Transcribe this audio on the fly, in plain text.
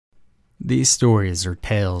These stories are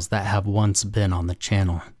tales that have once been on the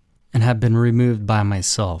channel, and have been removed by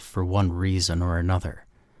myself for one reason or another.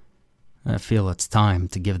 I feel it's time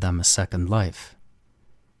to give them a second life.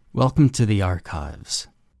 Welcome to the archives.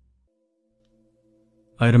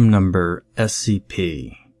 Item number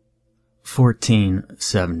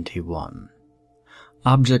SCP-1471.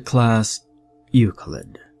 Object Class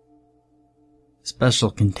Euclid.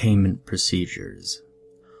 Special Containment Procedures.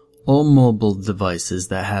 All mobile devices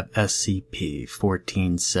that have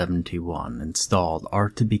SCP-1471 installed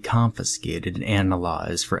are to be confiscated and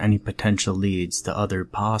analyzed for any potential leads to other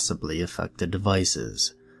possibly affected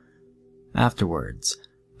devices. Afterwards,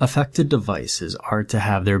 affected devices are to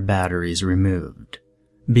have their batteries removed,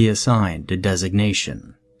 be assigned to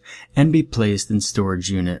designation, and be placed in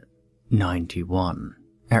Storage Unit 91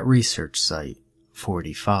 at Research Site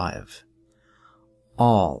 45.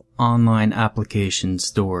 All online application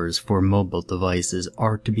stores for mobile devices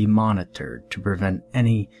are to be monitored to prevent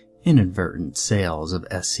any inadvertent sales of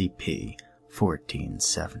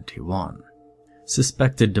SCP-1471.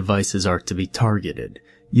 Suspected devices are to be targeted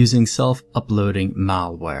using self-uploading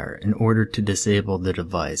malware in order to disable the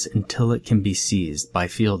device until it can be seized by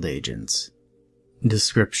field agents.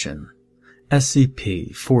 Description: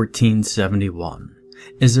 SCP-1471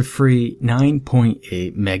 is a free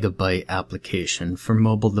 9.8 megabyte application for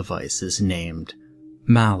mobile devices named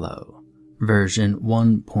Mallow version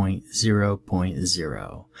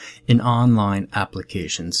 1.0.0 in online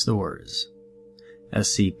application stores.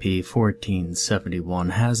 SCP-1471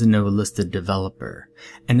 has no listed developer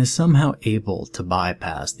and is somehow able to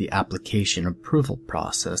bypass the application approval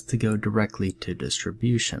process to go directly to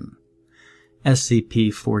distribution.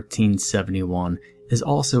 SCP-1471 is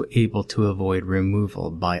also able to avoid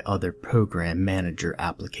removal by other program manager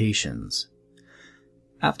applications.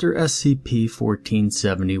 After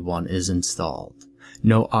SCP-1471 is installed,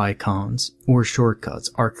 no icons or shortcuts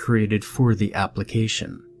are created for the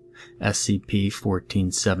application.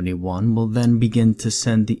 SCP-1471 will then begin to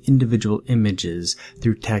send the individual images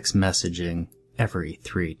through text messaging every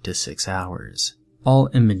 3 to 6 hours. All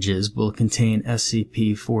images will contain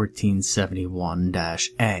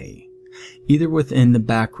SCP-1471-A, either within the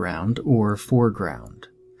background or foreground.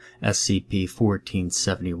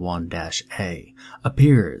 SCP-1471-A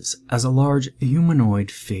appears as a large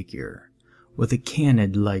humanoid figure with a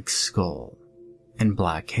canid-like skull and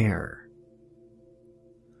black hair.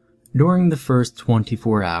 During the first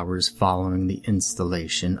 24 hours following the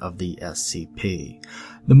installation of the SCP,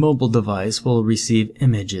 the mobile device will receive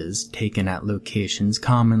images taken at locations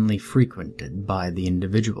commonly frequented by the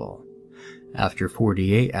individual. After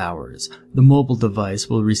 48 hours, the mobile device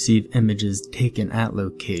will receive images taken at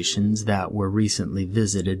locations that were recently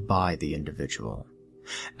visited by the individual.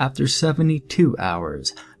 After 72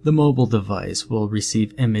 hours, the mobile device will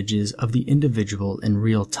receive images of the individual in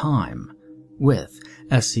real time, with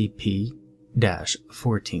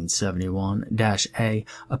SCP-1471-A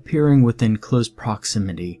appearing within close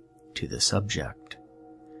proximity to the subject.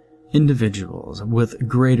 Individuals with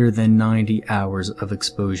greater than 90 hours of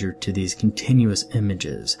exposure to these continuous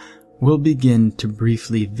images will begin to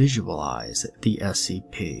briefly visualize the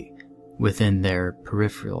SCP within their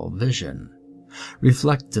peripheral vision,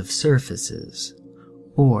 reflective surfaces,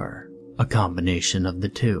 or a combination of the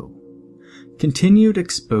two. Continued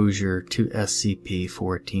exposure to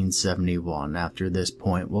SCP-1471 after this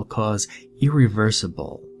point will cause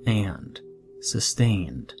irreversible and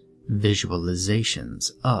sustained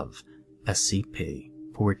visualizations of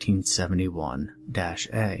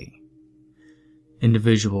SCP-1471-A.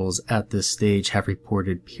 Individuals at this stage have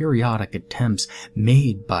reported periodic attempts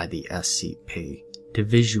made by the SCP to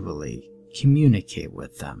visually communicate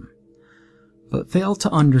with them, but fail to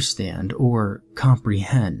understand or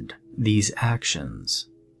comprehend these actions.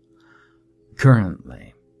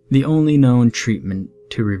 Currently, the only known treatment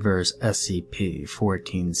to reverse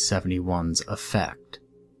SCP-1471's effect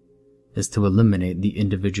is to eliminate the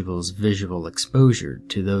individual's visual exposure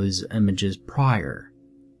to those images prior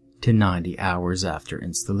to 90 hours after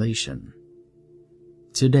installation.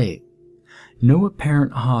 To date, no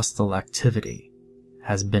apparent hostile activity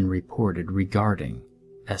has been reported regarding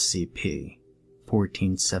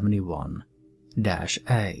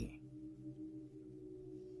SCP-1471-A.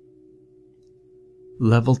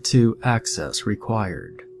 Level 2 access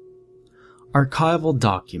required. Archival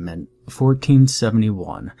Document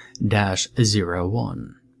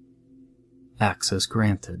 1471-01. Access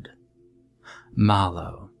granted.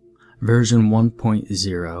 Mallow, version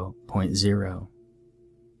 1.0.0.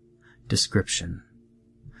 Description: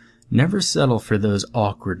 Never settle for those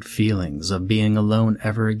awkward feelings of being alone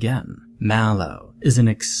ever again. Mallow is an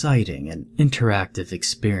exciting and interactive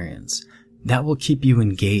experience that will keep you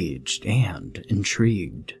engaged and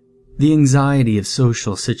intrigued. The anxiety of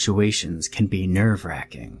social situations can be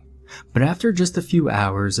nerve-wracking, but after just a few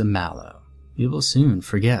hours of mallow, you will soon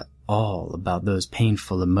forget all about those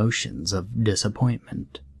painful emotions of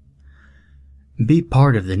disappointment. Be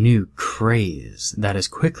part of the new craze that is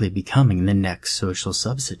quickly becoming the next social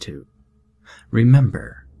substitute.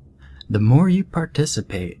 Remember, the more you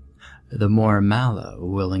participate, the more mallow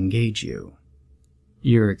will engage you.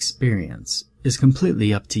 Your experience is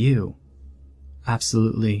completely up to you.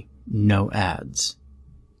 Absolutely no ads.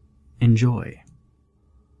 Enjoy.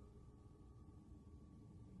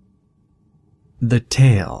 The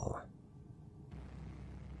Tale.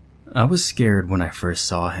 I was scared when I first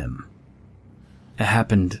saw him. It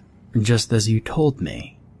happened just as you told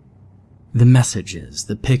me. The messages,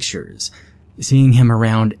 the pictures, seeing him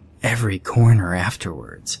around every corner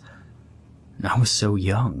afterwards. I was so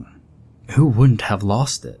young. Who wouldn't have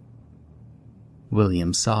lost it?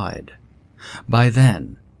 William sighed. By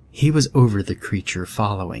then, he was over the creature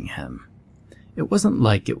following him. It wasn't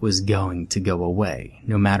like it was going to go away,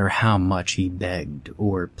 no matter how much he begged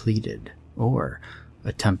or pleaded or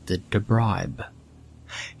attempted to bribe.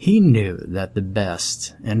 He knew that the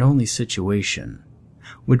best and only situation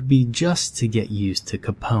would be just to get used to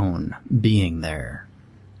Capone being there.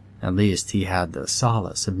 At least he had the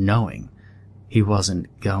solace of knowing he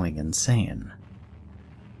wasn't going insane.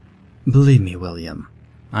 Believe me, William,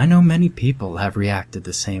 I know many people have reacted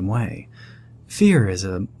the same way. Fear is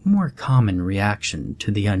a more common reaction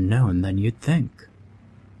to the unknown than you'd think.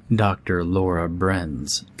 Dr. Laura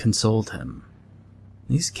Brenz consoled him.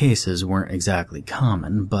 These cases weren't exactly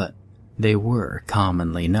common, but they were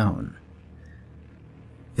commonly known.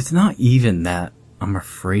 It's not even that I'm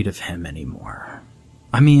afraid of him anymore.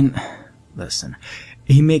 I mean, listen,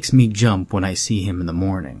 he makes me jump when I see him in the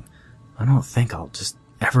morning. I don't think I'll just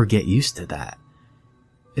ever get used to that.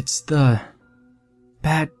 It's the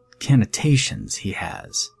bad connotations he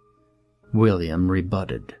has, William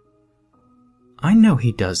rebutted. I know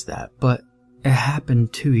he does that, but it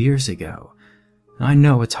happened 2 years ago. I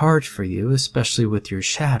know it's hard for you, especially with your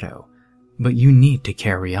shadow, but you need to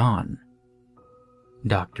carry on,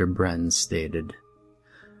 Dr. Brenz stated.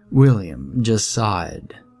 William just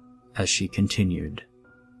sighed as she continued.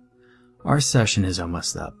 Our session is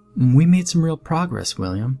almost up. We made some real progress,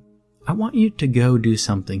 William. I want you to go do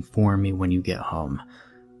something for me when you get home.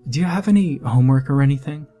 Do you have any homework or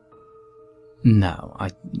anything? No, I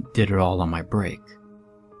did it all on my break.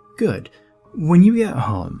 Good. When you get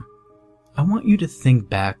home, I want you to think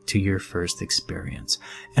back to your first experience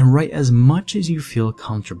and write as much as you feel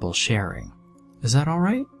comfortable sharing. Is that all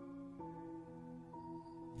right?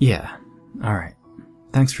 Yeah, all right.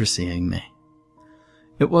 Thanks for seeing me.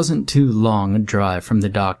 It wasn't too long a drive from the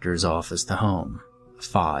doctor's office to home.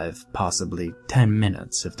 5, possibly 10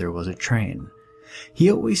 minutes if there was a train.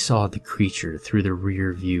 He always saw the creature through the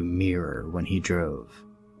rear view mirror when he drove,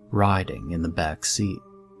 riding in the back seat.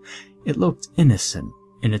 It looked innocent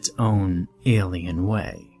in its own alien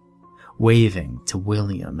way, waving to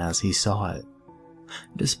William as he saw it.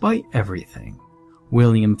 Despite everything,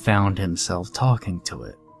 William found himself talking to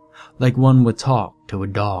it, like one would talk to a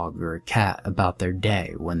dog or a cat about their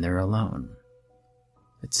day when they're alone.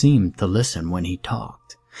 It seemed to listen when he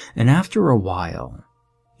talked, and after a while,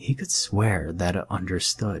 he could swear that it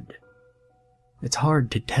understood. It's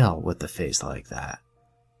hard to tell with a face like that.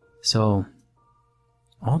 So,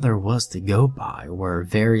 all there was to go by were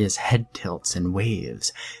various head tilts and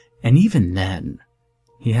waves, and even then,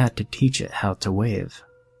 he had to teach it how to wave.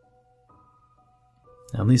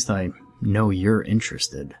 At least I know you're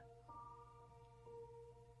interested.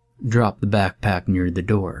 Drop the backpack near the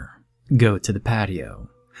door, go to the patio,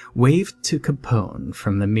 wave to Capone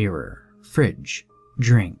from the mirror, fridge,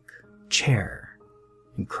 drink, chair,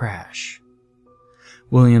 and crash.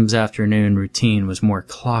 William's afternoon routine was more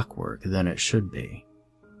clockwork than it should be.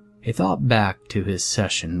 He thought back to his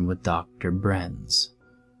session with Dr. Brenz.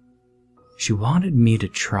 She wanted me to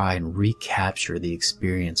try and recapture the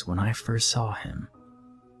experience when I first saw him.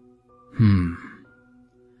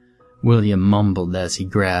 William mumbled as he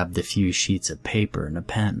grabbed a few sheets of paper and a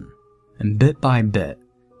pen, and bit by bit,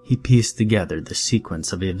 he pieced together the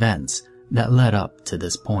sequence of events that led up to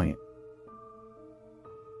this point.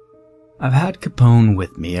 I've had Capone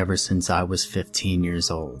with me ever since I was 15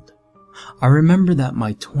 years old. I remember that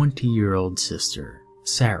my 20-year-old sister,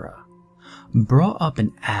 Sarah, brought up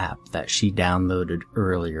an app that she downloaded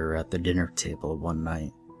earlier at the dinner table one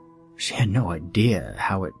night. She had no idea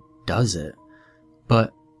how it does it,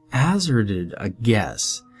 but hazarded a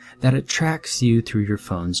guess that it tracks you through your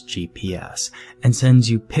phone's GPS and sends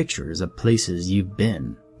you pictures of places you've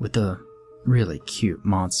been, with a really cute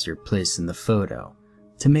monster placed in the photo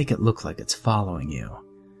to make it look like it's following you.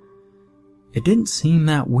 It didn't seem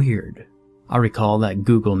that weird. I recall that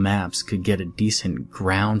Google Maps could get a decent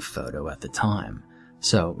ground photo at the time,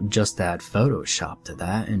 so just add Photoshop to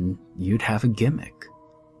that and you'd have a gimmick.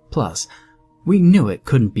 Plus, we knew it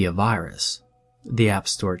couldn't be a virus. The App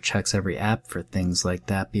Store checks every app for things like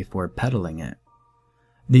that before peddling it.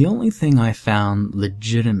 The only thing I found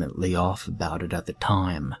legitimately off about it at the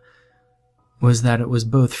time was that it was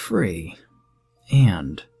both free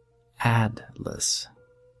and adless.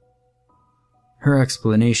 Her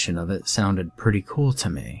explanation of it sounded pretty cool to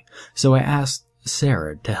me, so I asked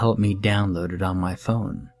Sarah to help me download it on my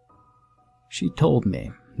phone. She told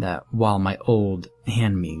me that while my old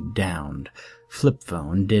hand-me-down flip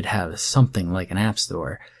phone did have something like an app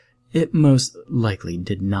store, it most likely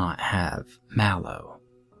did not have Mallow.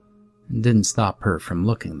 It didn't stop her from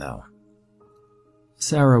looking, though.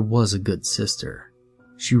 Sarah was a good sister.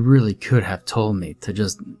 She really could have told me to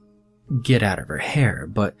just get out of her hair,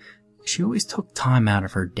 but she always took time out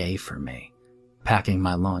of her day for me, packing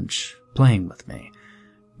my lunch, playing with me,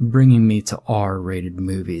 bringing me to R-rated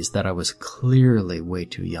movies that I was clearly way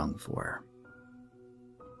too young for.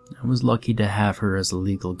 I was lucky to have her as a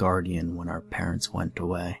legal guardian when our parents went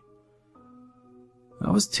away. I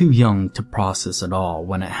was too young to process it all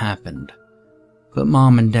when it happened, but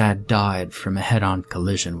Mom and Dad died from a head-on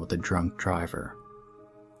collision with a drunk driver.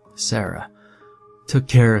 Sarah took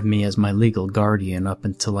care of me as my legal guardian up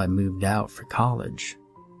until I moved out for college.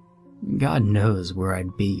 God knows where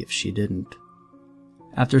I'd be if she didn't.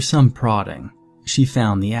 After some prodding, she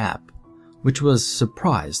found the app, which was a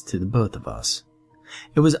surprise to the both of us.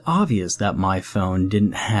 It was obvious that my phone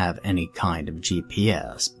didn't have any kind of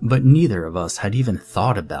GPS, but neither of us had even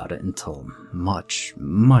thought about it until much,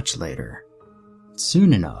 much later.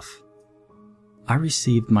 Soon enough, I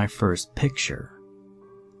received my first picture.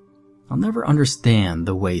 I'll never understand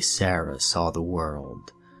the way Sarah saw the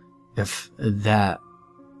world, if that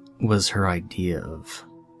was her idea of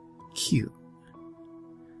cute.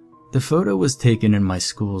 The photo was taken in my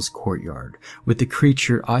school's courtyard with the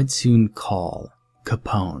creature I'd soon call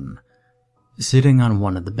Capone, sitting on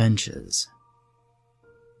one of the benches.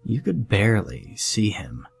 You could barely see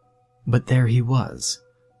him, but there he was,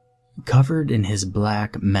 covered in his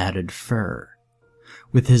black matted fur,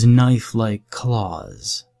 with his knife-like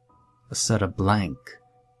claws, a set of blank,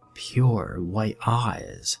 pure white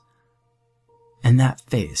eyes, and that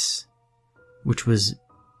face, which was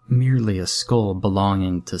merely a skull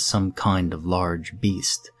belonging to some kind of large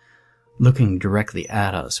beast, looking directly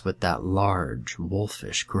at us with that large,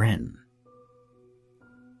 wolfish grin.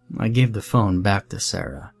 I gave the phone back to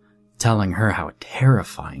Sarah, telling her how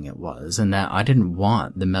terrifying it was and that I didn't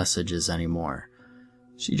want the messages anymore.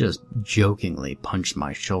 She just jokingly punched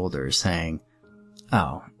my shoulder, saying,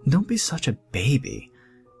 "Oh, don't be such a baby.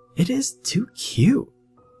 It is too cute.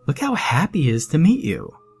 Look how happy he is to meet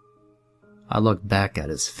you." I looked back at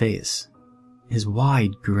his face, his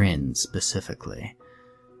wide grin specifically.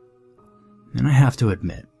 And I have to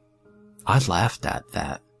admit, I laughed at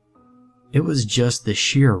that. It was just the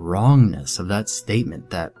sheer wrongness of that statement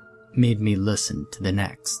that made me listen to the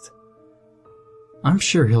next. "I'm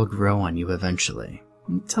sure he'll grow on you eventually.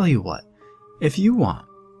 Tell you what, if you want,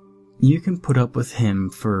 you can put up with him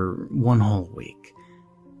for one whole week,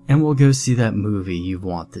 and we'll go see that movie you've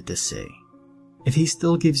wanted to see. If he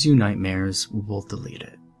still gives you nightmares, we'll delete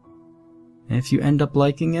it. And if you end up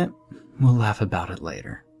liking it, we'll laugh about it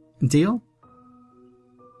later. Deal?"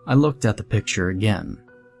 I looked at the picture again.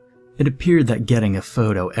 It appeared that getting a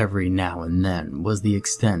photo every now and then was the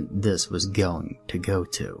extent this was going to go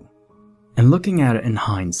to. And looking at it in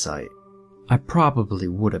hindsight, I probably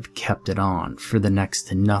would have kept it on for the next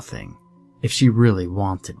to nothing if she really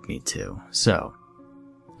wanted me to, so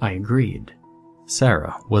I agreed.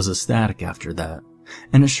 Sarah was ecstatic after that,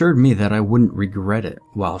 and assured me that I wouldn't regret it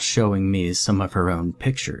while showing me some of her own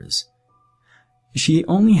pictures. She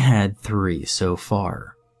only had 3 so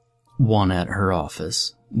far. One at her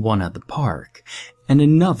office, one at the park, and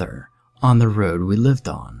another on the road we lived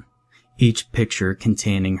on, each picture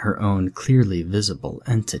containing her own clearly visible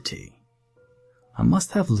entity. I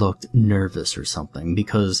must have looked nervous or something,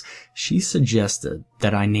 because she suggested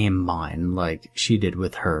that I name mine like she did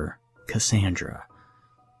with her, Cassandra.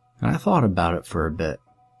 And I thought about it for a bit.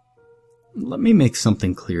 Let me make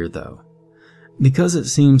something clear, though, because it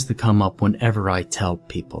seems to come up whenever I tell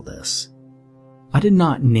people this. I did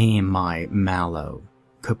not name my Mallow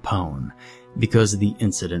Capone because of the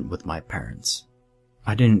incident with my parents.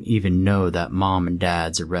 I didn't even know that Mom and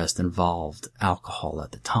Dad's arrest involved alcohol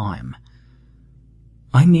at the time.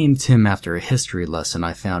 I named Tim after a history lesson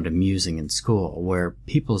I found amusing in school, where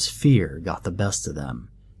people's fear got the best of them,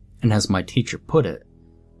 and as my teacher put it,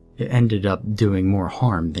 it ended up doing more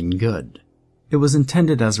harm than good. It was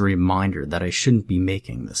intended as a reminder that I shouldn't be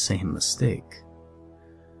making the same mistake.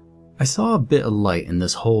 I saw a bit of light in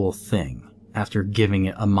this whole thing after giving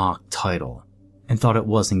it a mock title, and thought it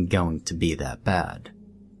wasn't going to be that bad.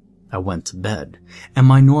 I went to bed, and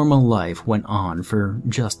my normal life went on for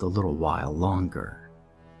just a little while longer.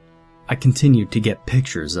 I continued to get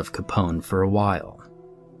pictures of Capone for a while,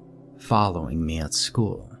 following me at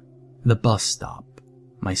school, the bus stop,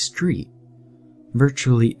 my street,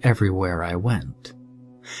 virtually everywhere I went.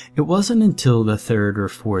 It wasn't until the third or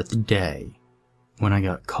fourth day when I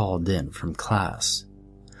got called in from class.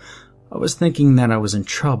 I was thinking that I was in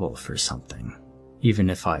trouble for something, even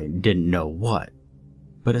if I didn't know what.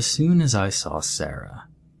 But as soon as I saw Sarah,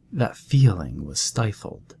 that feeling was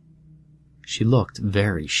stifled. She looked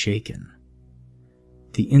very shaken.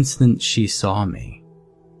 The instant she saw me,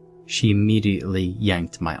 she immediately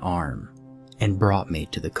yanked my arm and brought me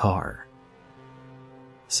to the car.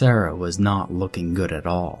 Sarah was not looking good at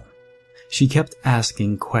all. She kept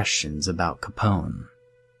asking questions about Capone.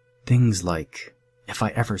 Things like if I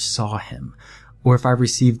ever saw him, or if I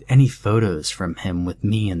received any photos from him with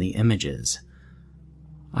me in the images.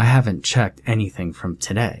 I haven't checked anything from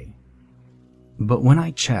today, but when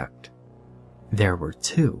I checked, there were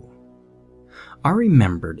 2. I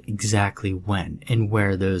remembered exactly when and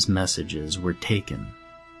where those messages were taken,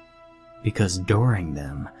 because during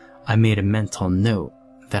them, I made a mental note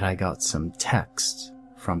that I got some texts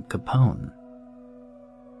from Capone.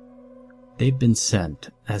 They've been sent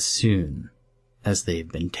as soon as they've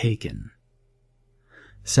been taken.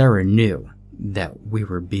 Sarah knew that we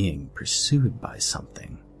were being pursued by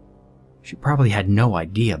something. She probably had no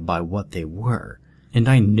idea by what they were, and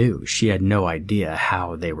I knew she had no idea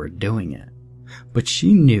how they were doing it, but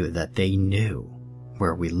she knew that they knew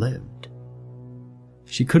where we lived.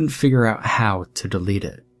 She couldn't figure out how to delete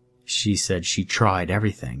it. She said she tried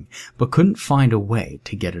everything, but couldn't find a way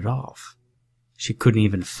to get it off. She couldn't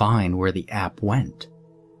even find where the app went.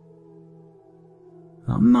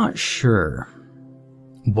 I'm not sure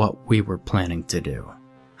what we were planning to do,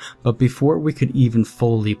 but before we could even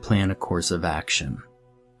fully plan a course of action,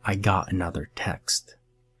 I got another text.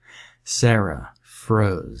 Sarah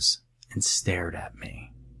froze and stared at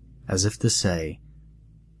me, as if to say,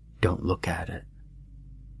 "Don't look at it."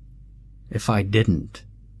 If I didn't,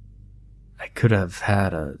 I could have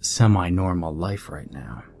had a semi-normal life right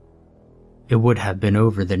now. It would have been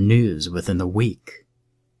over the news within the week,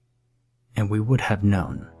 and we would have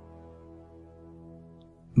known.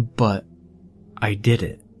 But I did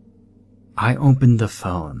it. I opened the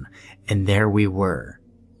phone, and there we were,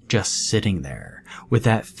 just sitting there, with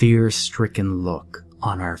that fear-stricken look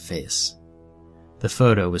on our face. The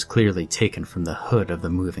photo was clearly taken from the hood of the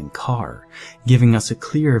moving car, giving us a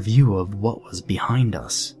clear view of what was behind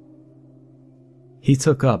us. He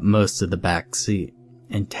took up most of the back seat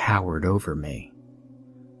and towered over me.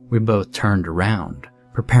 We both turned around,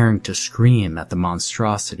 preparing to scream at the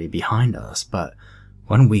monstrosity behind us, but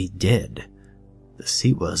when we did, the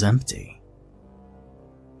seat was empty.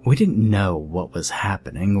 We didn't know what was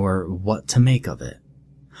happening or what to make of it,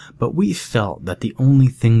 but we felt that the only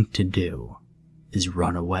thing to do is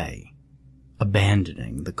run away,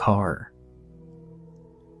 abandoning the car.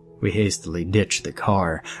 We hastily ditched the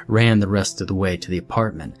car, ran the rest of the way to the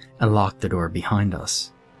apartment, and locked the door behind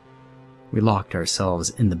us. We locked ourselves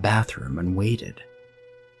in the bathroom and waited.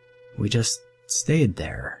 We just stayed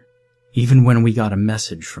there. Even when we got a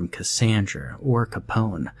message from Cassandra or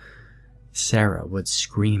Capone, Sarah would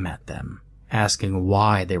scream at them, asking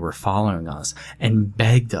why they were following us, and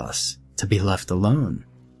begged us to be left alone.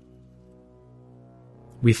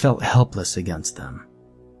 We felt helpless against them.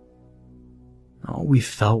 All we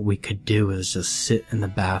felt we could do was just sit in the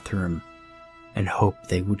bathroom and hope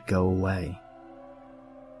they would go away.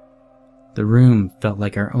 The room felt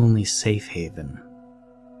like our only safe haven,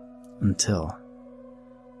 until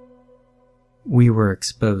we were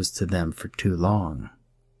exposed to them for too long.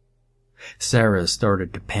 Sarah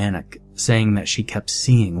started to panic, saying that she kept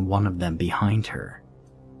seeing one of them behind her.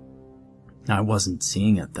 I wasn't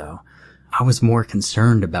seeing it, though. I was more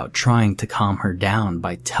concerned about trying to calm her down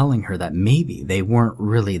by telling her that maybe they weren't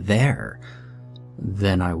really there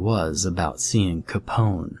than I was about seeing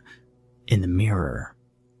Capone in the mirror.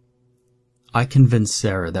 I convinced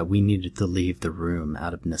Sarah that we needed to leave the room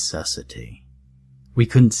out of necessity. We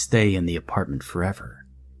couldn't stay in the apartment forever,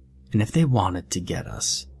 and if they wanted to get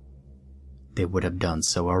us, they would have done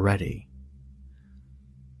so already.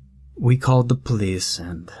 We called the police,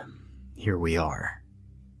 and here we are.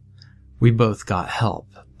 We both got help,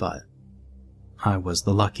 but I was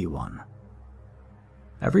the lucky one.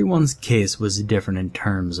 Everyone's case was different in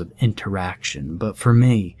terms of interaction, but for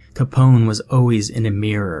me, Capone was always in a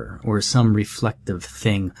mirror or some reflective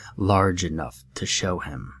thing large enough to show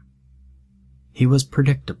him. He was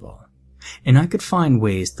predictable, and I could find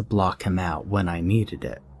ways to block him out when I needed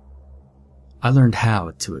it. I learned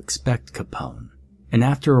how to expect Capone, and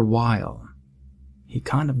after a while, he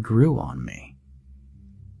kind of grew on me.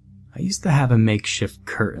 I used to have a makeshift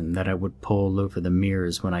curtain that I would pull over the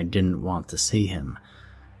mirrors when I didn't want to see him,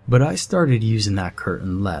 but I started using that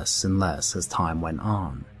curtain less and less as time went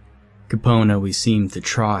on. Capone always seemed to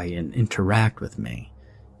try and interact with me,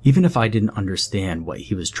 even if I didn't understand what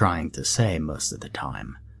he was trying to say most of the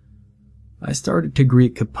time. I started to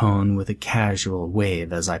greet Capone with a casual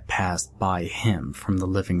wave as I passed by him from the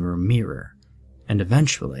living room mirror, and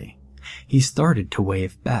eventually, he started to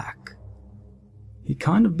wave back. He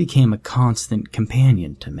kind of became a constant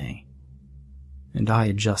companion to me, and I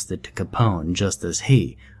adjusted to Capone just as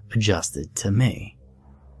he adjusted to me.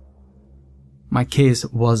 My case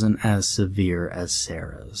wasn't as severe as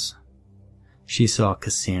Sarah's. She saw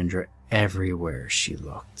Cassandra everywhere she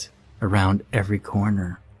looked, around every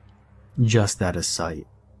corner, just out of sight,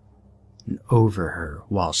 and over her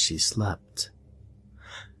while she slept.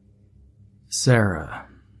 Sarah,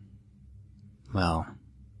 well,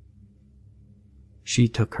 she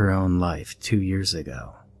took her own life 2 years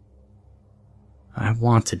ago. I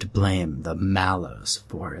wanted to blame the Mallows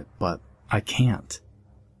for it, but I can't.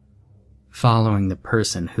 Following the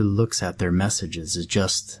person who looks at their messages is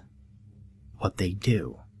just what they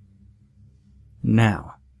do.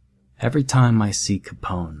 Now, every time I see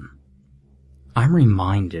Capone, I'm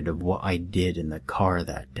reminded of what I did in the car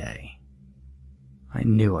that day. I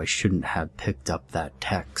knew I shouldn't have picked up that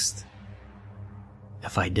text.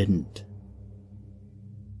 If I didn't,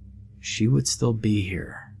 she would still be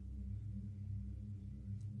here.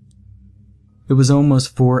 It was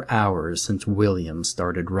almost 4 hours since William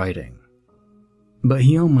started writing, but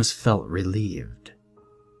he almost felt relieved.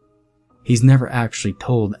 He's never actually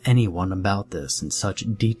told anyone about this in such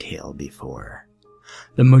detail before.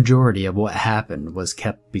 The majority of what happened was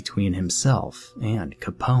kept between himself and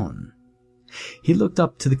Capone. He looked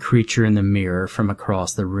up to the creature in the mirror from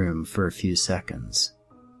across the room for a few seconds,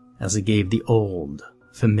 as it gave the old,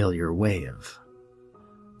 familiar wave.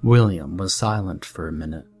 William was silent for a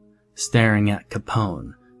minute, staring at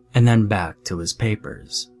Capone and then back to his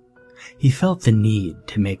papers. He felt the need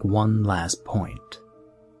to make one last point.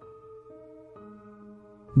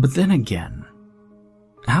 But then again,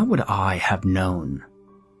 how would I have known?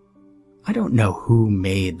 I don't know who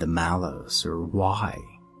made the Mallows or why.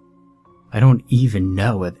 I don't even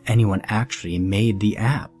know if anyone actually made the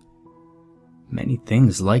app. Many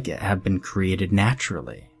things like it have been created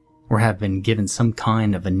naturally, or have been given some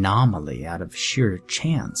kind of anomaly out of sheer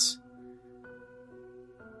chance.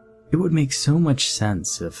 It would make so much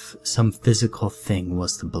sense if some physical thing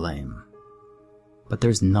was to blame, but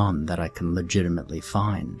there's none that I can legitimately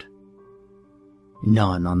find.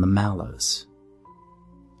 None on the Mallows.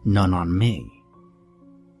 None on me.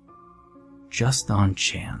 Just on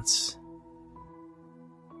chance.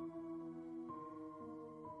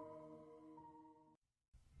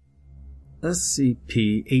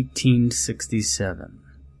 SCP-1867.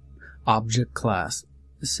 Object Class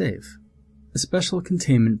Safe. Special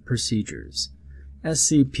Containment Procedures.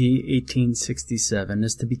 SCP-1867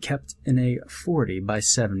 is to be kept in a 40 by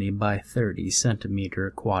 70 by 30 centimeter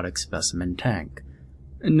aquatic specimen tank.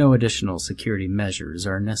 No additional security measures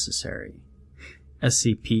are necessary.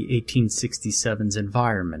 SCP-1867's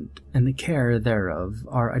environment and the care thereof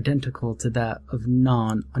are identical to that of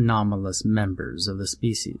non-anomalous members of the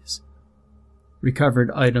species. Recovered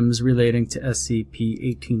items relating to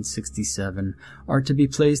SCP-1867 are to be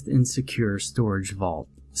placed in Secure Storage Vault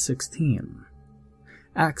 16.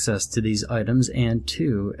 Access to these items and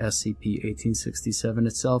to SCP-1867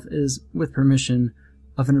 itself is, with permission,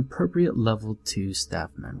 of an appropriate Level 2 staff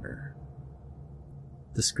member.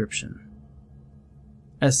 Description: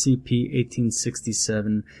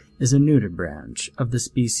 SCP-1867 is a nudibranch of the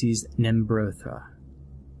species Nembrotha,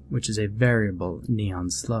 which is a variable neon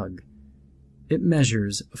slug. It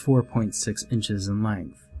measures 4.6 inches in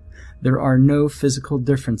length. There are no physical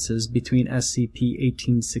differences between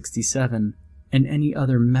SCP-1867 and any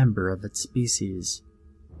other member of its species.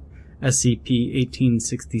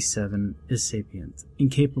 SCP-1867 is sapient,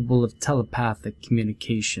 incapable of telepathic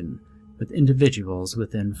communication with individuals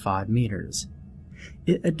within 5 meters.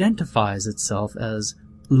 It identifies itself as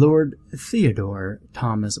Lord Theodore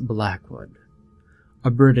Thomas Blackwood, a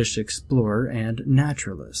British explorer and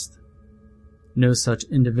naturalist. No such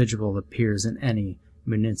individual appears in any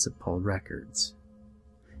municipal records.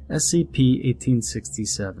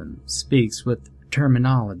 SCP-1867 speaks with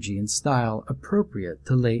terminology and style appropriate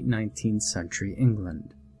to late 19th century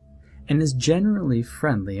England, and is generally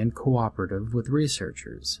friendly and cooperative with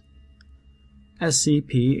researchers.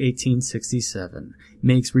 SCP-1867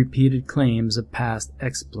 makes repeated claims of past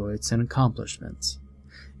exploits and accomplishments,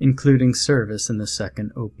 including service in the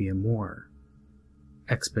Second Opium War,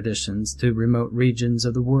 expeditions to remote regions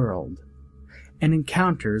of the world, and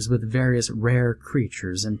encounters with various rare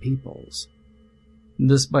creatures and peoples.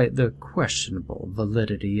 Despite the questionable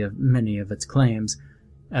validity of many of its claims,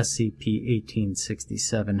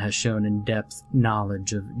 SCP-1867 has shown in-depth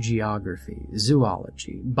knowledge of geography,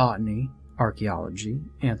 zoology, botany, archaeology,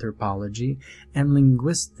 anthropology, and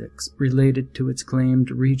linguistics related to its claimed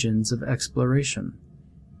regions of exploration,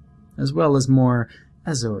 as well as more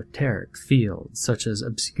esoteric fields such as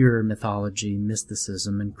obscure mythology,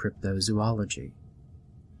 mysticism, and cryptozoology.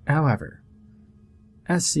 However,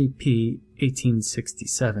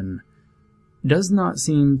 SCP-1867 does not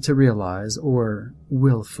seem to realize or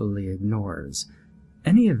willfully ignores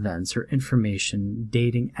any events or information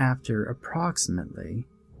dating after approximately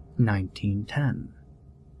 1910.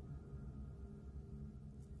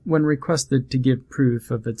 When requested to give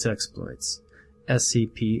proof of its exploits,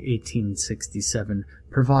 SCP-1867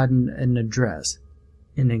 provided an address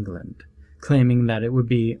in England, claiming that it would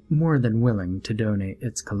be more than willing to donate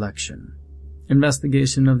its collection.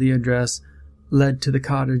 Investigation of the address led to the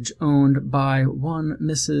cottage owned by one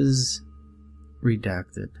Mrs.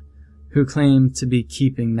 Redacted, who claimed to be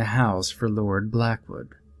keeping the house for Lord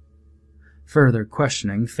Blackwood. Further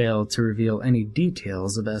questioning failed to reveal any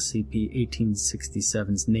details of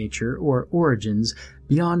SCP-1867's nature or origins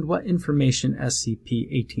beyond what information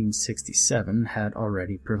SCP-1867 had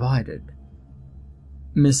already provided.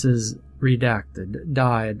 Mrs. Redacted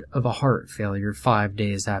died of a heart failure 5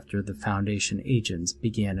 days after the Foundation agents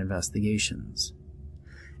began investigations.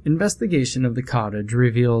 Investigation of the cottage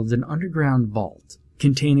revealed an underground vault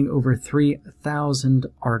containing over 3,000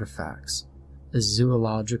 artifacts,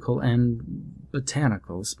 zoological and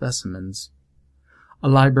botanical specimens, a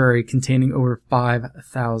library containing over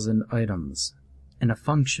 5,000 items, and a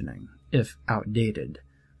functioning, if outdated,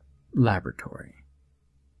 laboratory.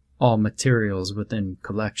 All materials within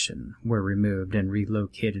collection were removed and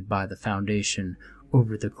relocated by the Foundation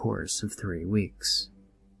over the course of 3 weeks.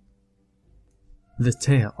 The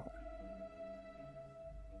Tale.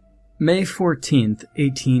 May 14th,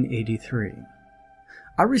 1883.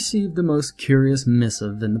 I received the most curious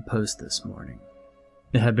missive in the post this morning.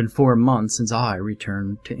 It had been 4 months since I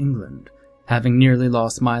returned to England, having nearly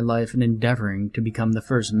lost my life in endeavoring to become the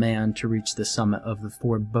first man to reach the summit of the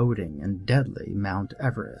foreboding and deadly Mount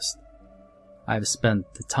Everest. I have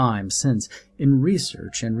spent the time since in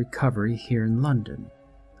research and recovery here in London,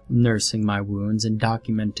 nursing my wounds and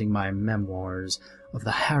documenting my memoirs of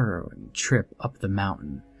the harrowing trip up the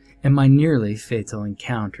mountain and my nearly fatal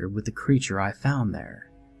encounter with the creature I found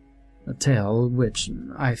there. A tale which,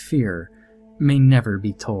 I fear, may never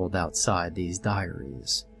be told outside these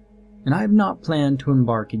diaries, and I have not planned to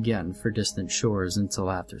embark again for distant shores until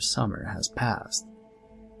after summer has passed.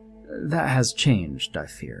 That has changed, I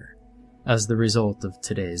fear, as the result of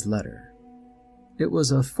today's letter. It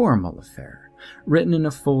was a formal affair, written in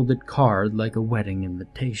a folded card like a wedding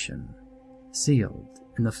invitation, sealed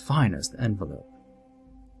in the finest envelope,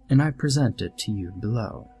 and I present it to you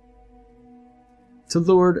below. To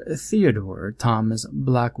Lord Theodore Thomas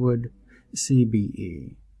Blackwood,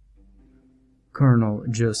 CBE. Colonel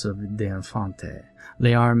Joseph d'Infante,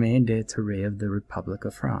 l'Armée de Terre of the Republic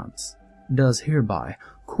of France, does hereby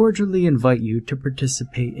cordially invite you to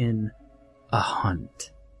participate in a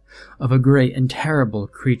hunt of a great and terrible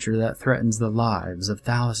creature that threatens the lives of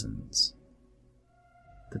thousands.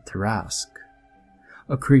 The Tarasque,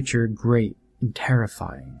 a creature great and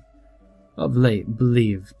terrifying, of late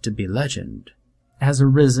believed to be legend, has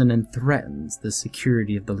arisen and threatens the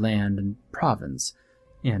security of the land and province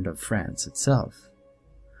and of France itself.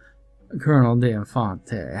 Colonel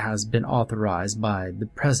d'Infante has been authorized by the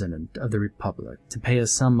President of the Republic to pay a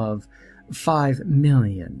sum of 5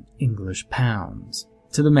 million English pounds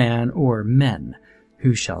to the man or men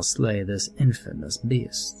who shall slay this infamous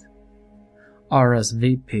beast.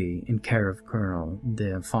 RSVP in care of Colonel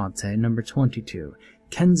d'Infante, number 22,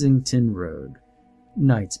 Kensington Road,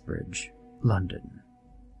 Knightsbridge, London.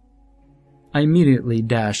 I immediately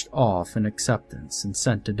dashed off in acceptance and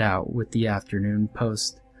sent it out with the afternoon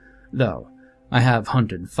post, though I have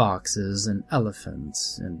hunted foxes and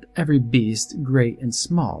elephants, and every beast, great and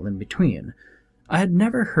small, in between. I had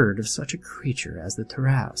never heard of such a creature as the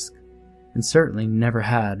Tarasque, and certainly never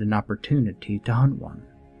had an opportunity to hunt one.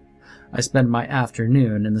 I spent my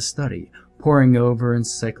afternoon in the study, poring over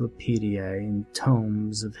encyclopediae and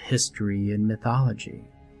tomes of history and mythology.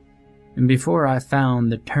 And before I found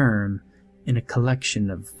the term in a collection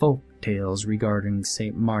of folk tales regarding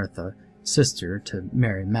St. Martha, sister to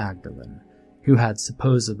Mary Magdalene, who had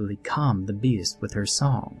supposedly calmed the beast with her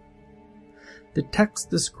song. The text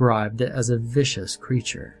described it as a vicious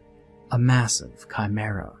creature, a massive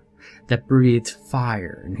chimera, that breathed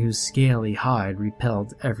fire and whose scaly hide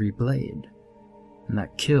repelled every blade, and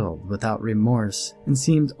that killed without remorse and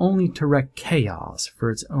seemed only to wreak chaos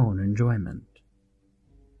for its own enjoyment.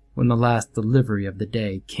 When the last delivery of the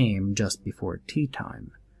day came just before tea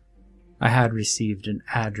time, I had received an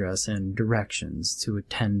address and directions to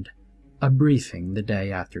attend a briefing the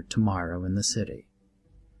day after tomorrow in the city.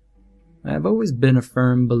 I have always been a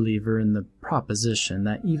firm believer in the proposition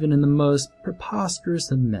that even in the most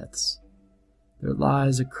preposterous of myths, there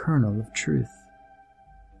lies a kernel of truth.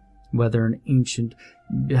 Whether an ancient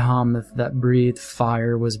behemoth that breathed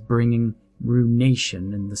fire was bringing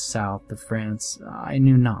ruination in the south of France, I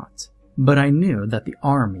knew not. But I knew that the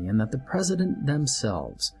army and that the president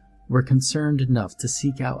themselves were concerned enough to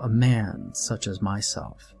seek out a man such as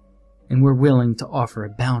myself, and were willing to offer a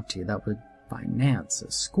bounty that would finance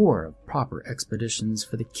a score of proper expeditions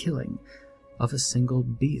for the killing of a single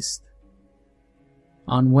beast.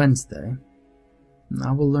 On Wednesday,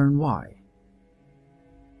 I will learn why.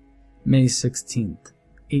 May 16th,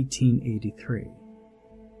 1883.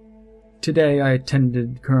 Today I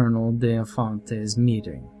attended Colonel de Infante's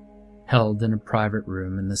meeting, held in a private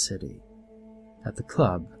room in the city, at the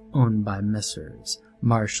club owned by Messrs.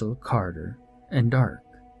 Marshall, Carter, and Dark.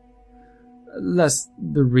 Lest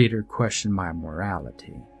the reader question my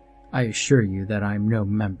morality, I assure you that I am no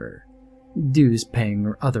member, dues paying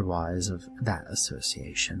or otherwise, of that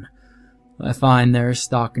association. I find their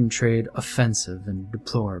stock in trade offensive and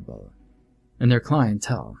deplorable, and their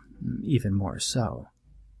clientele even more so.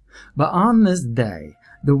 But on this day,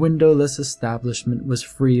 the windowless establishment was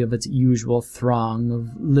free of its usual throng of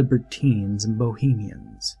libertines and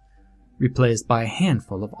bohemians, replaced by a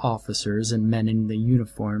handful of officers and men in the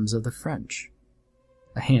uniforms of the French,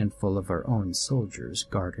 a handful of our own soldiers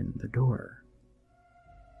guarding the door.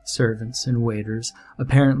 Servants and waiters,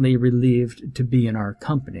 apparently relieved to be in our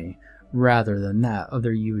company rather than that of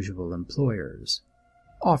their usual employers,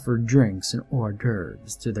 offered drinks and hors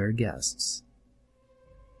d'oeuvres to their guests.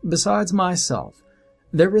 Besides myself,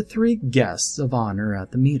 there were 3 guests of honor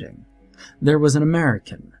at the meeting. There was an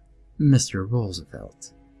American, Mr.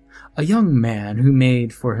 Roosevelt, a young man who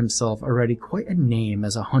made for himself already quite a name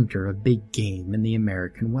as a hunter of big game in the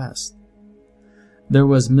American West. There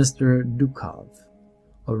was Mr. Dukov,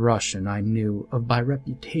 a Russian I knew of by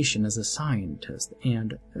reputation as a scientist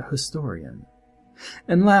and a historian.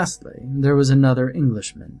 And lastly, there was another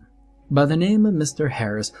Englishman, by the name of Mr.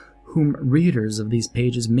 Harris, whom readers of these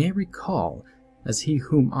pages may recall as he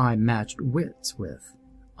whom I matched wits with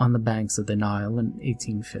on the banks of the Nile in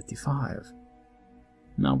 1855.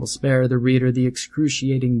 I will spare the reader the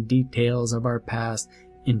excruciating details of our past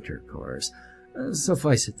intercourse.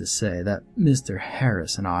 Suffice it to say that Mr.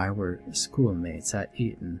 Harris and I were schoolmates at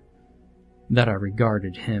Eton, that I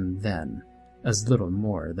regarded him then as little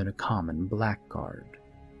more than a common blackguard,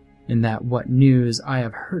 and that what news I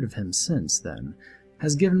have heard of him since then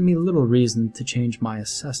has given me little reason to change my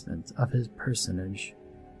assessment of his personage.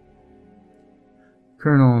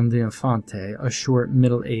 Colonel d'Infante, a short,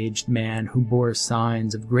 middle-aged man who bore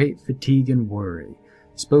signs of great fatigue and worry,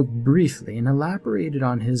 spoke briefly and elaborated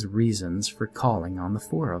on his reasons for calling on the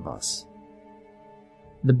 4 of us.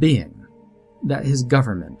 The being that his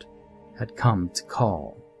government had come to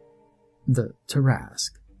call the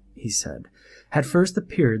Tarasque, he said, had first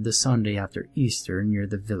appeared the Sunday after Easter near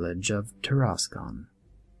the village of Tarascon,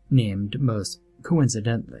 named most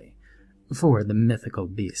coincidentally for the mythical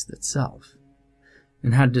beast itself,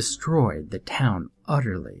 and had destroyed the town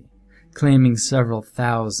utterly, claiming several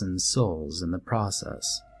thousand souls in the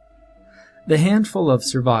process. The handful of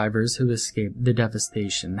survivors who escaped the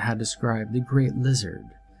devastation had described the great lizard,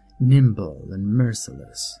 nimble and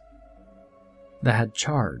merciless, that had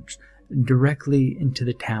charged directly into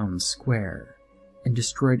the town square and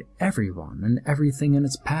destroyed everyone and everything in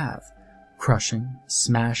its path, crushing,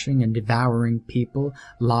 smashing, and devouring people,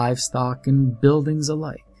 livestock, and buildings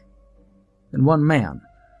alike. And one man,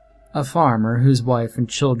 a farmer whose wife and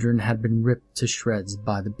children had been ripped to shreds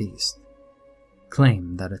by the beast,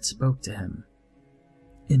 claimed that it spoke to him.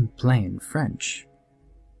 in plain French,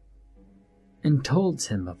 and told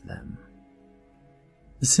him of them.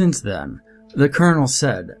 Since then, the colonel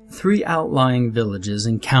said 3 outlying villages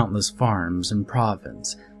and countless farms in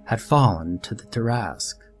province had fallen to the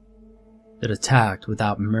Tarasque. It attacked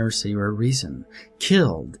without mercy or reason,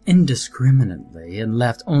 killed indiscriminately, and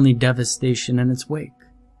left only devastation in its wake.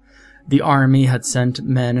 The army had sent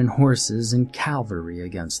men and horses and cavalry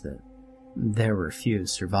against it. There were few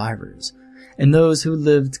survivors, and those who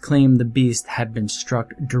lived claimed the beast had been struck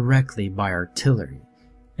directly by artillery,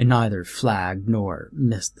 and neither flagged nor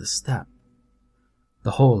missed a step,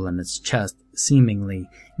 the hole in its chest seemingly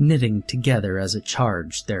knitting together as it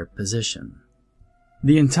charged their position.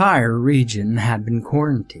 The entire region had been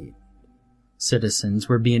quarantined. Citizens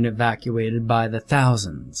were being evacuated by the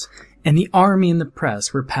thousands, and the army and the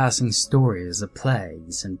press were passing stories of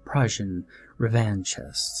plagues and Prussian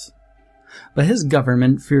revanchists. But his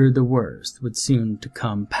government feared the worst would soon to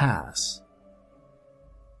come pass.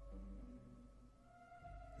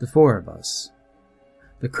 The 4 of us,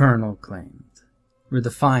 the colonel claimed, were the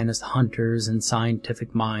finest hunters and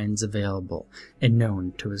scientific minds available and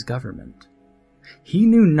known to his government. He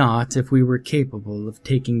knew not if we were capable of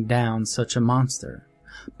taking down such a monster,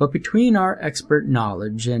 but between our expert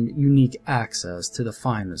knowledge and unique access to the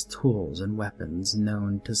finest tools and weapons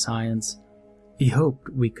known to science, he hoped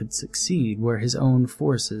we could succeed where his own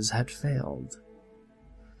forces had failed.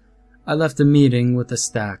 I left the meeting with a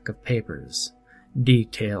stack of papers,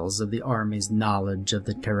 details of the army's knowledge of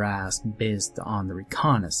the Tarasque based on the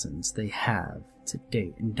reconnaissance they have to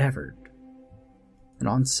date endeavored. And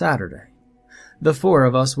on Saturday, the 4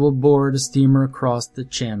 of us will board a steamer across the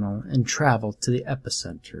channel and travel to the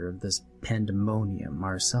epicenter of this pandemonium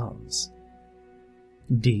ourselves.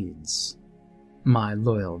 Deeds, my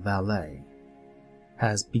loyal valet,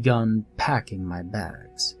 has begun packing my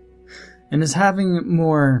bags, and is having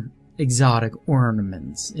more exotic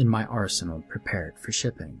ornaments in my arsenal prepared for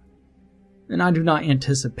shipping. And I do not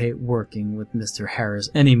anticipate working with Mr. Harris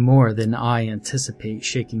any more than I anticipate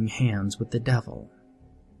shaking hands with the devil.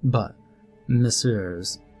 But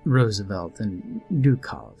Messrs. Roosevelt and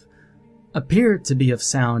Dukov appear to be of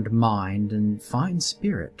sound mind and fine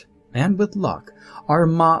spirit, and with luck, our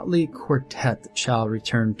motley quartet shall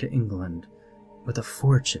return to England with a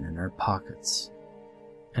fortune in our pockets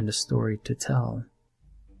and a story to tell.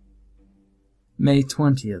 May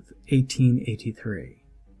 20th, 1883.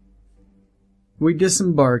 We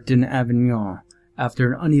disembarked in Avignon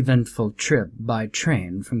after an uneventful trip by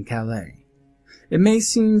train from Calais. It may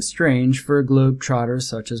seem strange for a globetrotter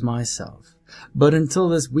such as myself, but until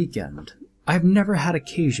this weekend, I've never had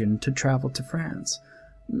occasion to travel to France.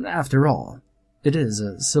 After all, it is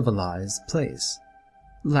a civilized place,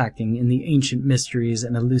 lacking in the ancient mysteries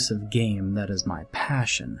and elusive game that is my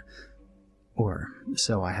passion, or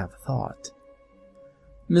so I have thought.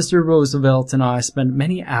 Mr. Roosevelt and I spent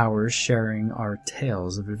many hours sharing our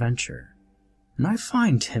tales of adventure, and I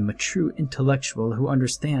find him a true intellectual who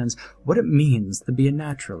understands what it means to be a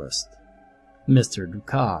naturalist. Mr.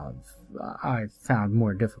 Dukov I found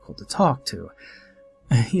more difficult to talk to.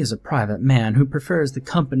 He is a private man who prefers the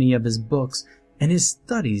company of his books and his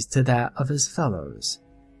studies to that of his fellows.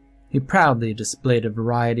 He proudly displayed a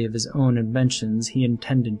variety of his own inventions he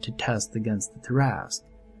intended to test against the Tarasque: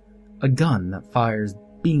 a gun that fires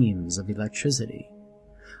beams of electricity,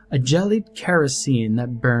 a jellied kerosene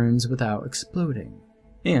that burns without exploding,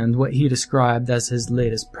 and what he described as his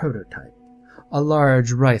latest prototype, a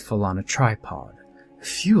large rifle on a tripod,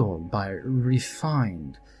 fueled by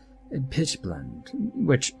refined pitchblende,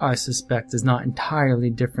 which I suspect is not entirely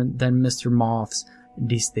different than Mr. Moth's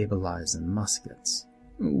destabilizing muskets,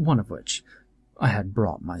 one of which I had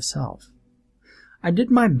brought myself. I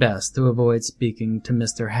did my best to avoid speaking to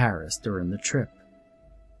Mr. Harris during the trip.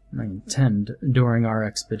 I intend, during our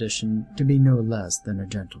expedition, to be no less than a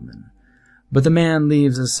gentleman, but the man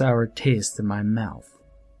leaves a sour taste in my mouth.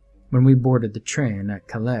 When we boarded the train at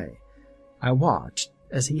Calais, I watched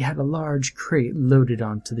as he had a large crate loaded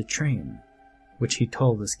onto the train, which he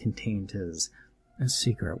told us contained his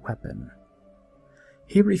secret weapon.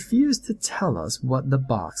 He refused to tell us what the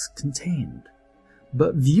box contained,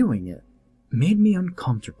 but viewing it made me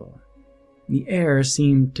uncomfortable. The air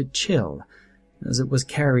seemed to chill as it was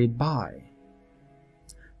carried by.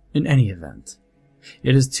 In any event,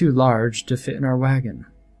 it is too large to fit in our wagon,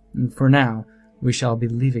 and for now we shall be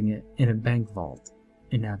leaving it in a bank vault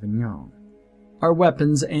in Avignon. Our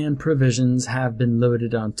weapons and provisions have been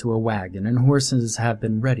loaded onto a wagon, and horses have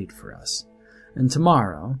been readied for us, and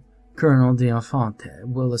tomorrow Colonel D'Infante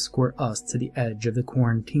will escort us to the edge of the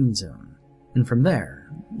quarantine zone, and from there,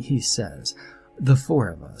 he says, the four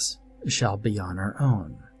of us shall be on our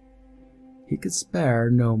own. He could spare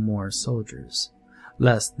no more soldiers,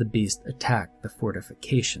 lest the beast attack the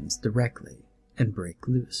fortifications directly and break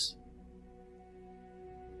loose.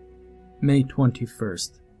 May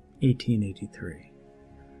 21st, 1883.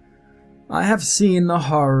 I have seen the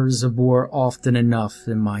horrors of war often enough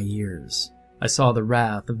in my years. I saw the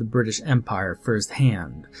wrath of the British Empire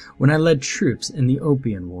first-hand when I led troops in the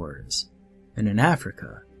Opium Wars, and in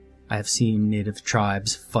Africa I have seen native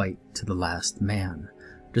tribes fight to the last man,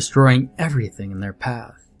 destroying everything in their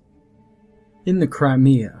path. In the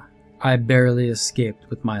Crimea, I barely escaped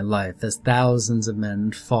with my life as thousands of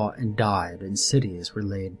men fought and died and cities were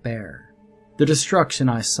laid bare. The destruction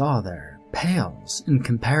I saw there pales in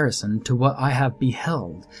comparison to what I have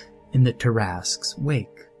beheld in the Tarasque's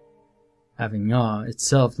wake. Avignon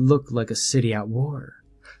itself looked like a city at war,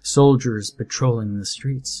 soldiers patrolling the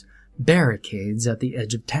streets, barricades at the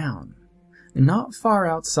edge of town, and not far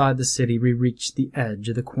outside the city we reached the edge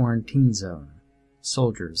of the quarantine zone.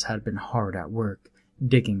 Soldiers had been hard at work,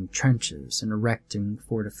 digging trenches and erecting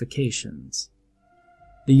fortifications.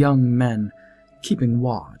 The young men keeping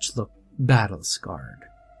watch looked battle-scarred,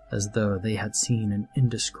 as though they had seen an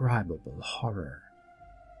indescribable horror.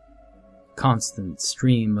 Constant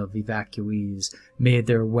stream of evacuees made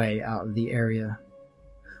their way out of the area,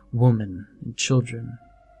 women and children,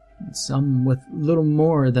 and some with little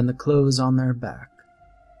more than the clothes on their back.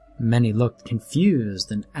 Many looked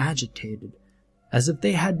confused and agitated, as if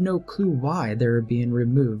they had no clue why they were being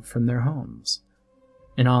removed from their homes,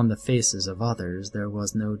 and on the faces of others there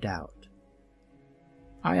was no doubt.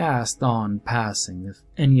 I asked on passing if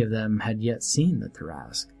any of them had yet seen the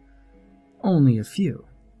Tarasque. Only a few,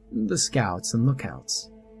 the scouts and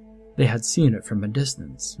lookouts. They had seen it from a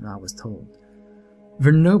distance, I was told,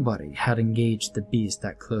 for nobody had engaged the beast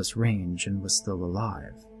at close range and was still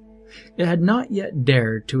alive. It had not yet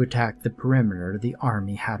dared to attack the perimeter the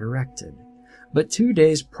army had erected, but 2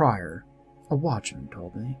 days prior, a watchman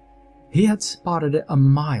told me, he had spotted it a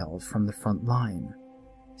mile from the front line,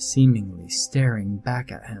 seemingly staring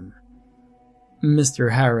back at him.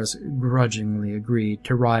 Mr. Harris grudgingly agreed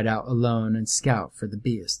to ride out alone and scout for the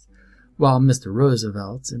beast, while Mr.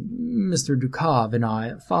 Roosevelt and Mr. Ducov and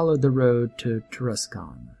I followed the road to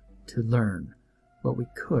Tarasque to learn what we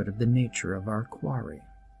could of the nature of our quarry.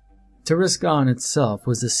 Tarasque itself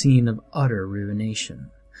was a scene of utter ruination.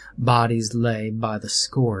 Bodies lay by the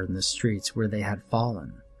score in the streets where they had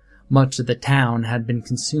fallen. Much of the town had been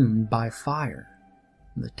consumed by fire.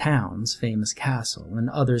 The town's famous castle and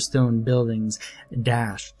other stone buildings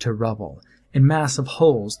dashed to rubble, and massive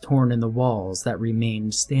holes torn in the walls that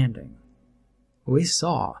remained standing. We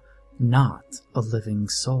saw not a living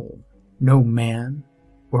soul, no man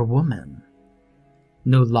or woman,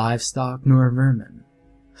 no livestock nor vermin,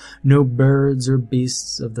 no birds or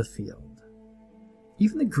beasts of the field.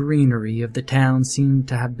 Even the greenery of the town seemed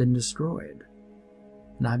to have been destroyed,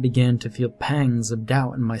 and I began to feel pangs of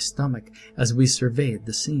doubt in my stomach as we surveyed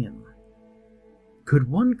the scene. Could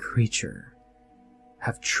one creature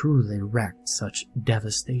have truly wreaked such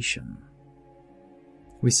devastation?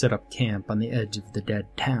 We set up camp on the edge of the dead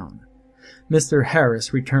town. Mr.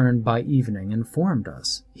 Harris returned by evening and informed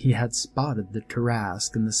us he had spotted the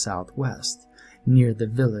Tarasque in the southwest, near the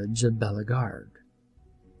village of Bellegarde,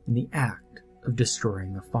 in the act of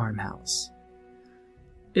destroying a farmhouse.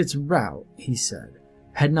 Its route, he said,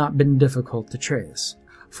 had not been difficult to trace,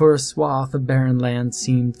 for a swath of barren land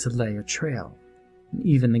seemed to lay a trail, and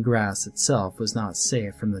even the grass itself was not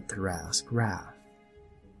safe from the Tarasque wrath.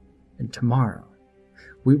 And tomorrow,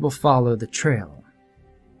 we will follow the trail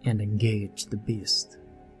and engage the beast.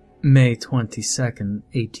 May 22nd,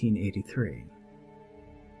 1883.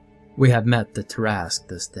 We have met the Tarasque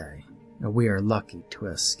this day, and we are lucky to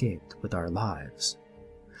have escaped with our lives.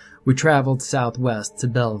 We traveled southwest to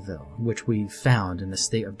Belleville, which we found in a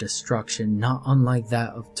state of destruction not unlike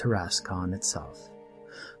that of Tarasque itself.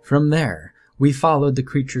 From there, we followed the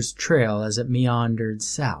creature's trail as it meandered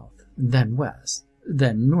south, then west,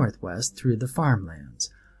 then northwest through the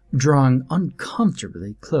farmlands, drawing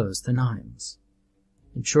uncomfortably close to Nimes.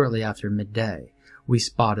 And shortly after midday, we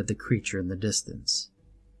spotted the creature in the distance.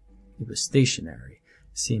 It was stationary,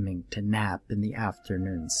 seeming to nap in the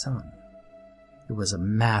afternoon sun. It was a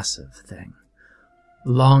massive thing,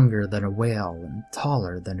 longer than a whale and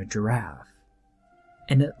taller than a giraffe,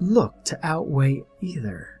 and it looked to outweigh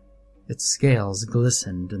either. Its scales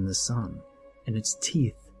glistened in the sun, and its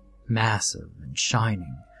teeth, massive and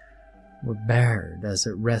shining, were bared as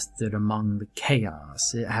it rested among the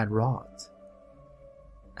chaos it had wrought.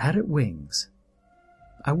 Had it wings,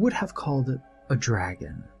 I would have called it a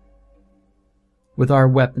dragon. With our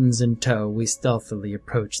weapons in tow, we stealthily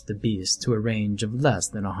approached the beast to a range of less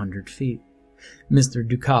than 100 feet. Mr.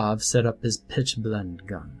 Ducov set up his pitch-blende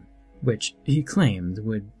gun, which he claimed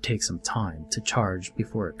would take some time to charge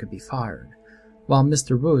before it could be fired, while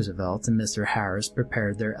Mr. Roosevelt and Mr. Harris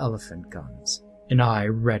prepared their elephant guns, and I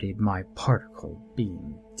readied my particle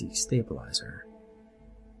beam destabilizer.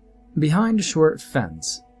 Behind a short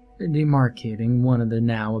fence, demarcating one of the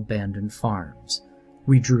now abandoned farms,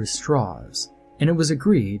 we drew straws, and it was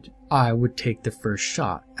agreed I would take the first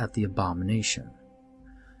shot at the abomination.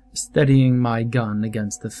 Steadying my gun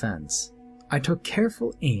against the fence, I took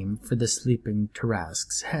careful aim for the sleeping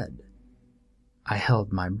Tarasque's head. I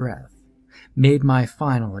held my breath, made my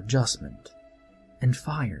final adjustment, and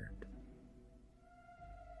fired.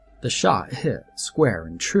 The shot hit square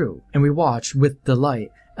and true, and we watched with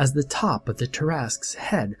delight as the top of the Tarasque's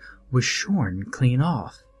head was shorn clean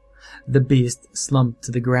off. The beast slumped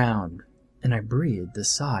to the ground, and I breathed a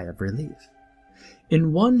sigh of relief.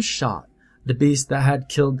 In one shot, the beast that had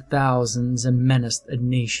killed thousands and menaced a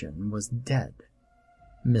nation was dead.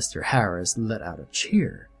 Mr. Harris let out a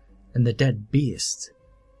cheer, and the dead beast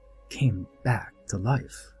came back to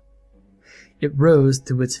life. It rose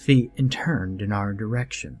to its feet and turned in our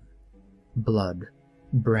direction. Blood,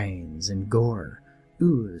 brains, and gore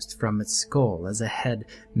oozed from its skull as a head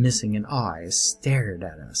missing an eye stared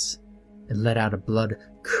at us. It let out a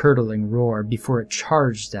blood-curdling roar before it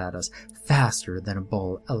charged at us faster than a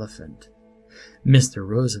bull elephant. Mr.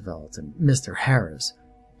 Roosevelt and Mr. Harris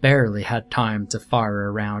barely had time to fire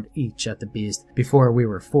a round each at the beast before we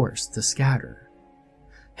were forced to scatter.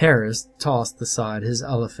 Harris tossed aside his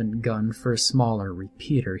elephant gun for a smaller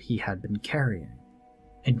repeater he had been carrying,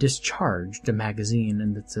 and discharged a magazine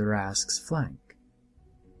in the Tarasque's flank.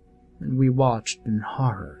 And we watched in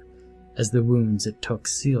horror as the wounds it took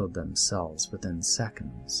sealed themselves within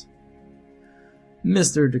seconds.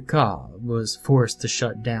 Mr. Ducov was forced to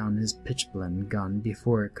shut down his pitchblende gun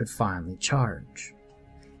before it could finally charge,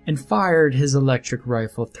 and fired his electric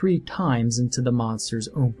rifle 3 times into the monster's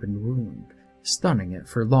open wound, stunning it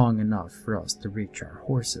for long enough for us to reach our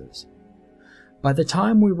horses. By the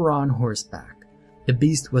time we were on horseback, the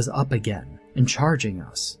beast was up again and charging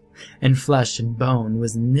us, and flesh and bone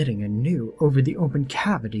was knitting anew over the open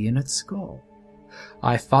cavity in its skull.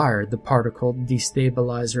 I fired the particle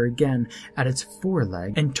destabilizer again at its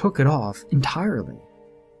foreleg and took it off entirely,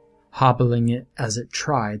 hobbling it as it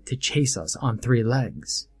tried to chase us on 3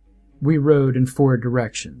 legs. We rode in 4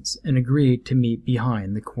 directions and agreed to meet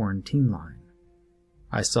behind the quarantine line.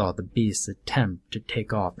 I saw the beast attempt to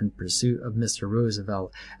take off in pursuit of Mr.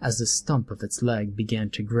 Roosevelt as the stump of its leg began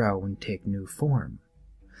to grow and take new form,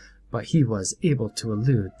 but he was able to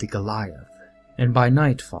elude the Goliath, and by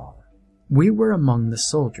nightfall, we were among the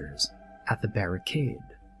soldiers at the barricade,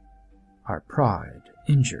 our pride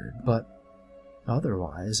injured, but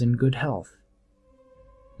otherwise in good health.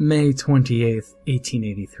 May 28th,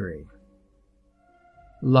 1883.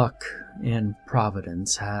 Luck and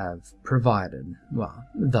Providence have provided, well,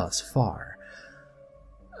 thus far.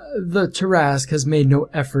 The Tarasque has made no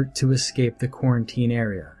effort to escape the quarantine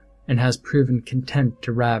area, and has proven content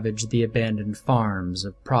to ravage the abandoned farms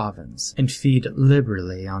of Provence and feed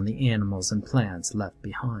liberally on the animals and plants left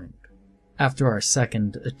behind. After our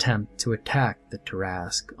second attempt to attack the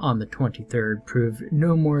Tarasque on the 23rd proved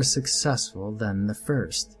no more successful than the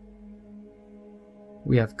first,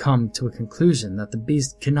 we have come to a conclusion that the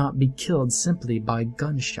beast cannot be killed simply by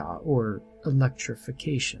gunshot or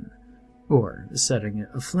electrification, or setting it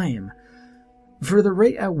aflame, for the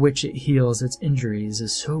rate at which it heals its injuries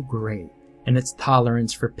is so great, and its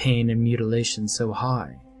tolerance for pain and mutilation so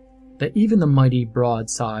high, that even the mighty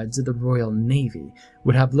broadsides of the Royal Navy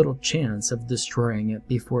would have little chance of destroying it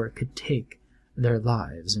before it could take their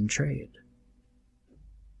lives in trade.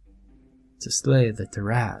 To slay the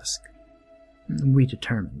Tarasque, we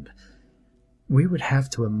determined, we would have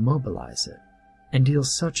to immobilize it and deal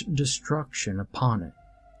such destruction upon it,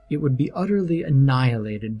 it would be utterly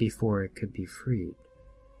annihilated before it could be freed.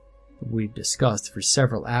 We discussed for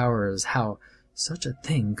several hours how such a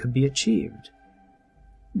thing could be achieved,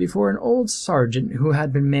 before an old sergeant who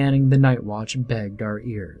had been manning the night watch begged our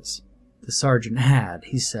ears. The sergeant had,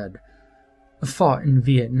 he said, fought in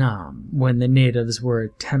Vietnam when the natives were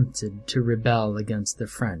attempted to rebel against the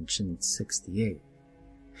French in '68,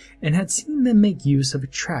 and had seen them make use of a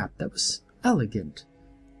trap that was elegant,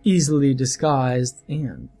 easily disguised,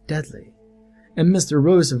 and deadly. And Mr.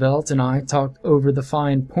 Roosevelt and I talked over the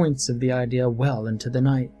fine points of the idea well into the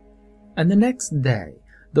night, and the next day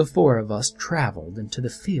the 4 of us traveled into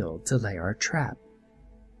the field to lay our trap.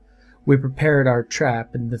 We prepared our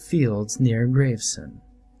trap in the fields near Gravesend,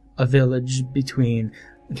 a village between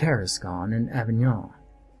Tarasque and Avignon,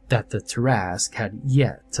 that the Tarasque had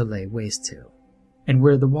yet to lay waste to, and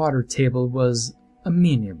where the water table was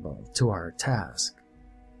amenable to our task.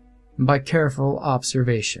 By careful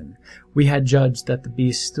observation, we had judged that the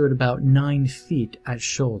beast stood about 9 feet at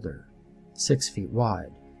shoulder, 6 feet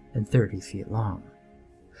wide, and 30 feet long.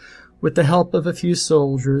 With the help of a few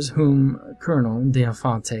soldiers whom Colonel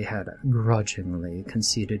D'Infante had grudgingly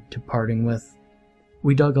conceded to parting with,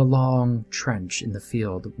 we dug a long trench in the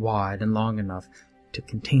field, wide and long enough to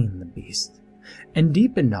contain the beast, and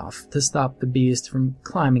deep enough to stop the beast from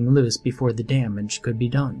climbing loose before the damage could be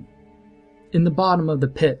done. In the bottom of the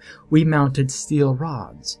pit, we mounted steel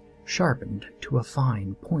rods, sharpened to a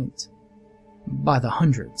fine point, by the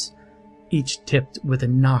hundreds, each tipped with a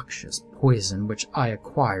noxious poison which I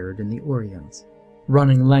acquired in the Orient.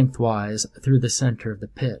 Running lengthwise through the center of the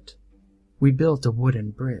pit, we built a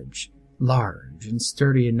wooden bridge, large and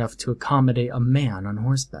sturdy enough to accommodate a man on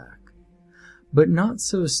horseback, but not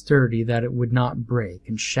so sturdy that it would not break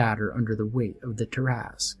and shatter under the weight of the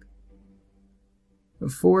Tarasque.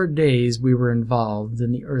 4 days we were involved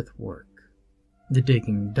in the earthwork. The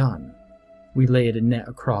digging done, we laid a net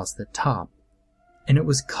across the top, and it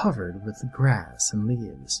was covered with grass and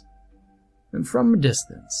leaves. And from a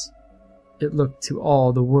distance, it looked to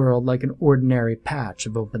all the world like an ordinary patch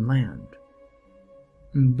of open land,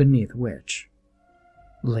 beneath which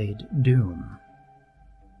laid doom.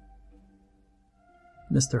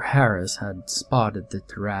 Mr. Harris had spotted the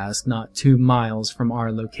Tarasque not 2 miles from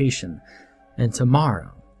our location, and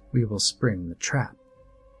tomorrow we will spring the trap.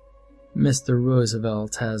 Mr.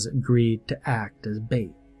 Roosevelt has agreed to act as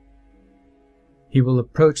bait. He will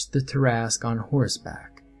approach the Tarasque on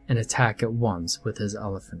horseback and attack at once with his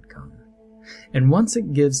elephant gun, and once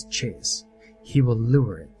it gives chase, he will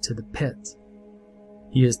lure it to the pit.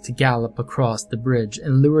 He is to gallop across the bridge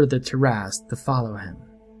and lure the Tarasque to follow him,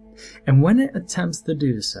 and when it attempts to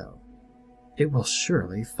do so, it will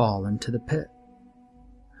surely fall into the pit.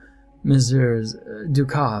 Messrs.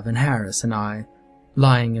 DuBois and Harris and I,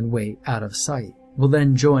 lying in wait out of sight, will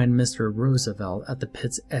then join Mr. Roosevelt at the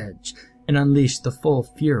pit's edge and unleash the full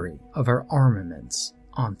fury of our armaments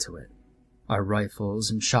onto it, our rifles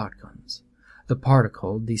and shotguns, the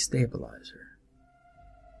particle destabilizer,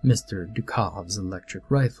 Mr. DuBois' electric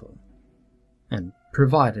rifle, and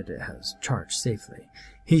provided it has charged safely,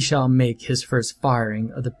 he shall make his first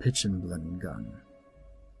firing of the pitch-and-blende gun.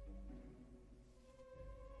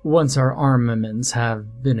 Once our armaments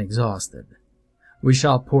have been exhausted, we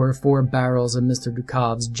shall pour 4 barrels of Mr.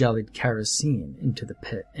 DuBois' jellied kerosene into the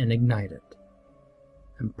pit and ignite it.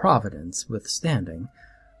 And Providence withstanding,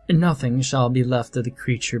 nothing shall be left of the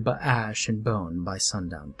creature but ash and bone by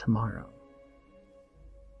sundown tomorrow.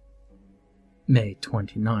 May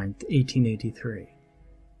 29th, 1883.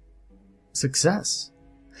 Success!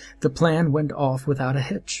 The plan went off without a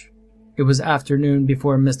hitch. It was afternoon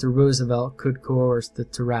before Mr. Roosevelt could coerce the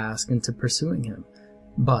Tarasque into pursuing him,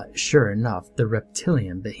 but sure enough the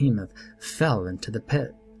reptilian behemoth fell into the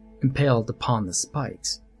pit, impaled upon the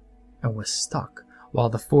spikes, and was stuck while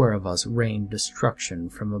the 4 of us rained destruction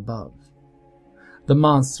from above. The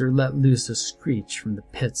monster let loose a screech from the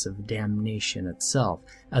pits of damnation itself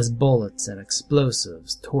as bullets and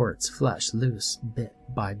explosives tore its flesh loose bit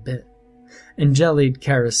by bit, and jellied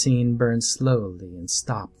kerosene burned slowly and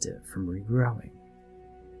stopped it from regrowing.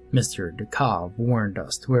 Mr. DuBois warned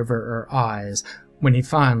us to avert our eyes when he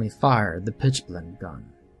finally fired the pitch-blende gun,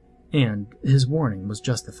 and his warning was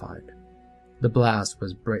justified. The blast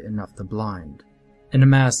was bright enough to blind, and a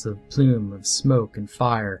massive plume of smoke and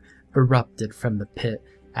fire erupted from the pit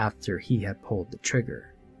after he had pulled the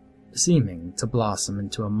trigger, seeming to blossom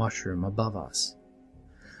into a mushroom above us.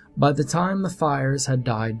 By the time the fires had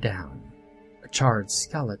died down, a charred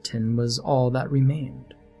skeleton was all that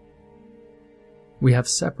remained. We have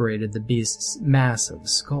separated the beast's massive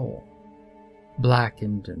skull,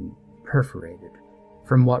 blackened and perforated,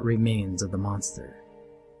 from what remains of the monster,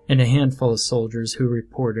 and a handful of soldiers who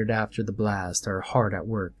reported after the blast are hard at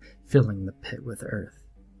work filling the pit with earth.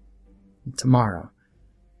 And tomorrow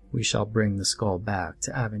we shall bring the skull back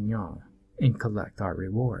to Avignon and collect our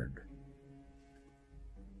reward.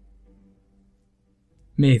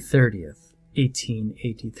 May 30th,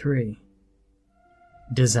 1883.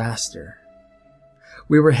 Disaster.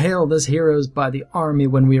 We were hailed as heroes by the army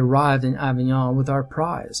when we arrived in Avignon with our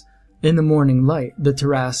prize. In the morning light, the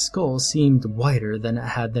Tarasque skull seemed whiter than it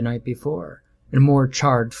had the night before, and more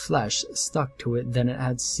charred flesh stuck to it than it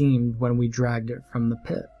had seemed when we dragged it from the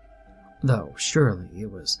pit, though surely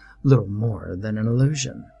it was little more than an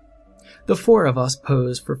illusion. The 4 of us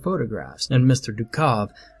posed for photographs, and Mr. DuBois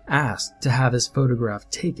asked to have his photograph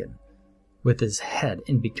taken, with his head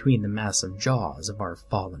in between the massive jaws of our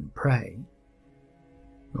fallen prey.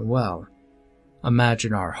 Well,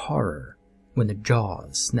 imagine our horror when the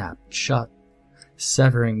jaws snapped shut,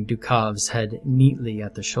 severing Dukov's head neatly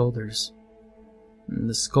at the shoulders.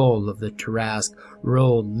 The skull of the Tarasque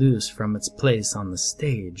rolled loose from its place on the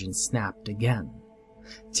stage and snapped again,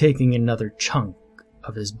 taking another chunk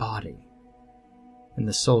of his body. And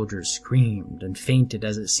the soldier screamed and fainted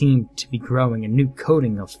as it seemed to be growing a new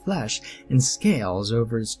coating of flesh and scales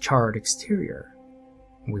over its charred exterior.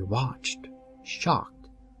 We watched, shocked,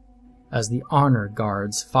 as the honor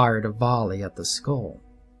guards fired a volley at the skull.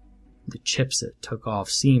 The chips it took off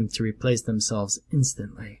seemed to replace themselves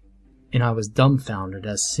instantly, and I was dumbfounded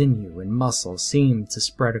as sinew and muscle seemed to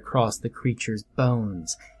spread across the creature's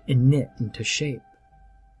bones and knit into shape.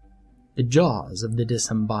 The jaws of the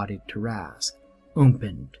disembodied Tarasque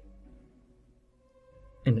opened,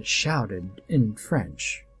 and it shouted in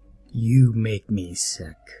French, "You make me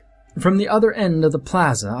sick." From the other end of the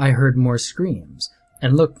plaza I heard more screams,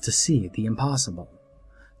 and looked to see the impossible.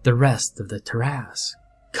 The rest of the Tarasque,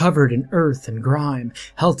 covered in earth and grime,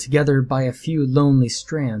 held together by a few lonely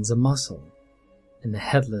strands of muscle, and the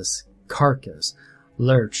headless carcass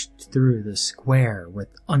lurched through the square with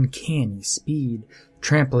uncanny speed,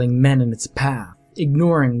 trampling men in its path,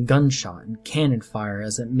 ignoring gunshot and cannon fire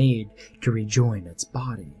as it made to rejoin its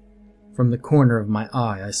body. From the corner of my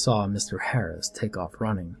eye I saw Mr. Harris take off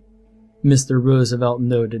running. Mr. Roosevelt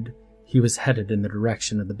noted he was headed in the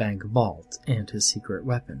direction of the bank vault and his secret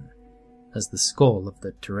weapon, as the skull of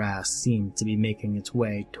the Tarasque seemed to be making its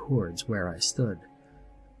way towards where I stood.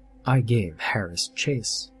 I gave Harris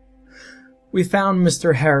chase. We found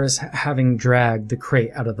Mr. Harris having dragged the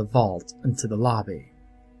crate out of the vault into the lobby.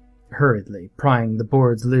 Hurriedly prying the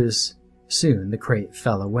boards loose, soon the crate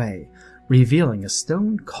fell away, revealing a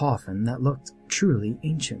stone coffin that looked truly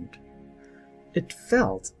ancient. It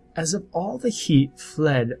felt as if all the heat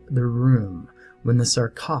fled the room when the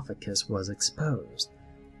sarcophagus was exposed,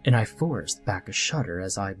 and I forced back a shudder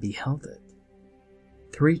as I beheld it.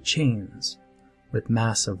 3 chains with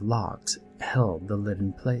massive locks held the lid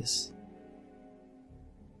in place,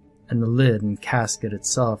 and the lid and casket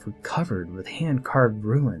itself were covered with hand-carved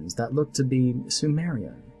ruins that looked to be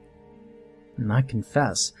Sumerian. And I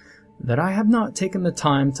confess that I have not taken the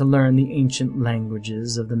time to learn the ancient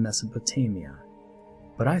languages of the Mesopotamia,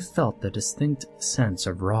 but I felt the distinct sense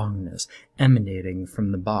of wrongness emanating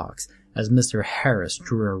from the box as Mr. Harris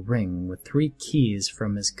drew a ring with 3 keys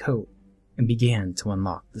from his coat and began to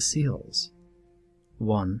unlock the seals,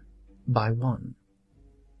 one by one.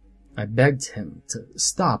 I begged him to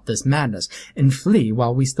stop this madness and flee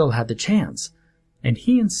while we still had the chance, and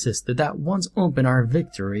he insisted that once open our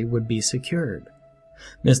victory would be secured.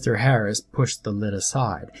 Mr. Harris pushed the lid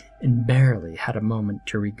aside and barely had a moment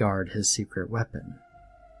to regard his secret weapon,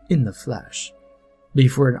 in the flesh,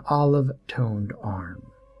 before an olive-toned arm,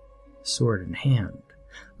 sword in hand,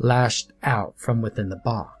 lashed out from within the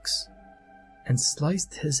box and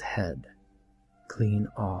sliced his head clean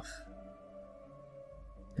off.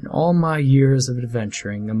 In all my years of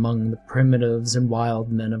adventuring among the primitives and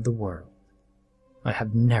wild men of the world, I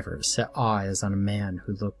have never set eyes on a man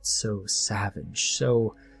who looked so savage,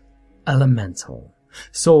 so elemental,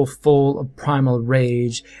 so full of primal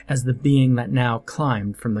rage as the being that now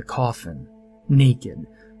climbed from the coffin, naked,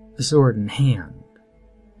 sword in hand,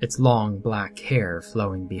 its long black hair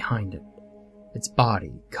flowing behind it, its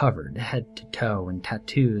body covered head to toe in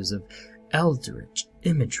tattoos of eldritch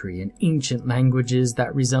imagery in ancient languages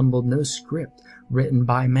that resembled no script written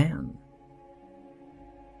by man.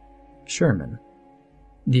 Sherman,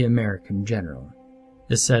 the American general,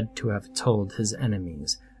 is said to have told his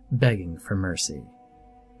enemies, begging for mercy,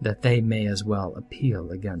 that they may as well appeal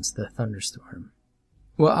against the thunderstorm.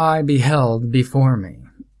 What I beheld before me,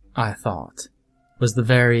 I thought, was the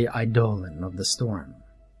very eidolon of the storm.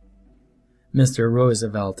 Mr.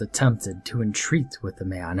 Roosevelt attempted to entreat with the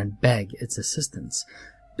man and beg its assistance.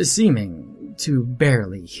 Seeming to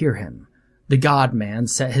barely hear him, the God-man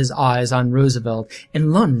set his eyes on Roosevelt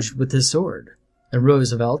and lunged with his sword, and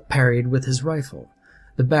Roosevelt parried with his rifle,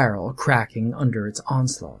 the barrel cracking under its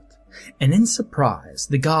onslaught, and in surprise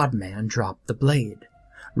the God-man dropped the blade.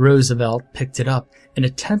 Roosevelt picked it up and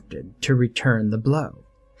attempted to return the blow,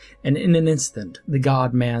 and in an instant the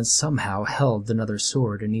God-man somehow held another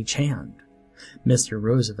sword in each hand. Mr.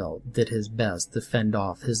 Roosevelt did his best to fend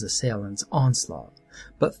off his assailant's onslaught,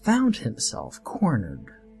 but found himself cornered.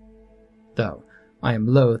 Though I am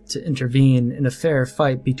loath to intervene in a fair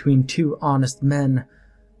fight between 2 honest men,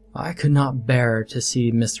 I could not bear to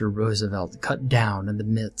see Mr. Roosevelt cut down in the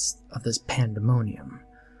midst of this pandemonium,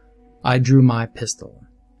 I drew my pistol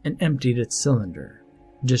and emptied its cylinder,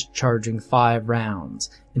 discharging 5 rounds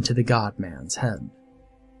into the godman's head.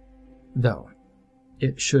 Though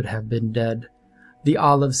it should have been dead, the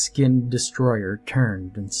olive-skinned destroyer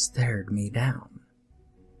turned and stared me down.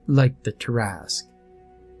 Like the Tarasque,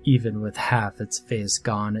 even with half its face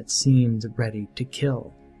gone, it seemed ready to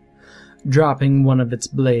kill. Dropping one of its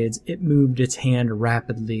blades, it moved its hand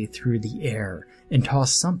rapidly through the air and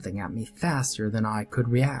tossed something at me faster than I could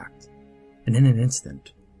react. And in an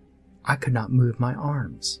instant, I could not move my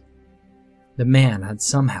arms. The man had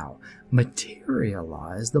somehow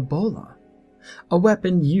materialized the bola, a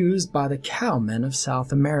weapon used by the cowmen of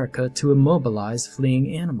South America to immobilize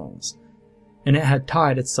fleeing animals, and it had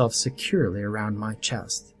tied itself securely around my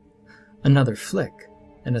chest. Another flick,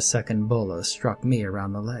 and a second bola struck me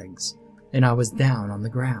around the legs, and I was down on the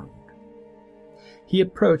ground. He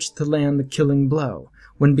approached to land the killing blow,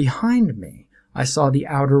 when behind me I saw the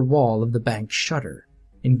outer wall of the bank shudder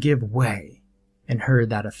and give way, and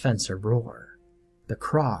heard that offensive roar, the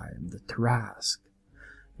cry of the Tarasque.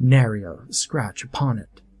 Nero scratch upon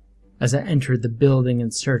it, as I entered the building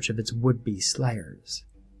in search of its would-be slayers.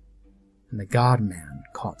 And the godman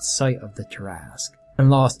caught sight of the Tarasque and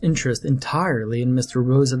lost interest entirely in Mr.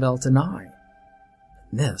 Roosevelt and I.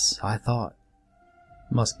 And this, I thought,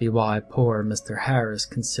 must be why poor Mr. Harris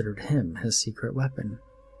considered him his secret weapon.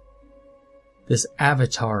 This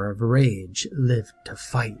avatar of rage lived to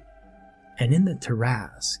fight, and in the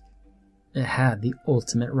Tarasque, it had the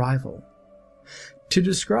ultimate rival. To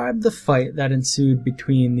describe the fight that ensued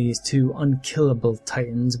between these two unkillable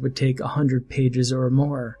titans would take 100 pages or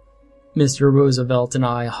more. Mr. Roosevelt and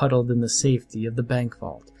I huddled in the safety of the bank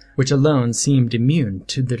vault, which alone seemed immune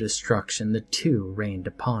to the destruction the two rained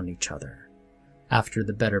upon each other. After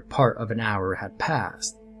the better part of an hour had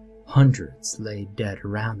passed, hundreds lay dead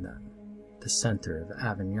around them, the center of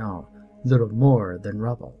Avignon little more than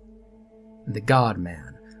rubble. The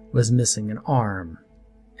godman was missing an arm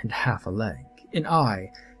and half a leg, an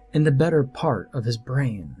eye, and the better part of his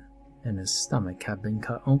brain, and his stomach had been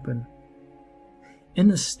cut open. In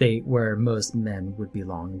a state where most men would be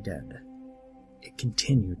long dead, it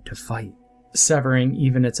continued to fight, severing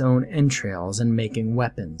even its own entrails and making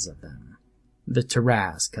weapons of them. The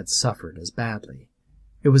Tarasque had suffered as badly.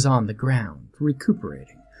 It was on the ground,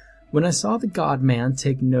 recuperating, when I saw the godman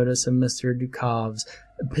take notice of Mr. Duchov's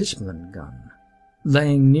pitchblende gun,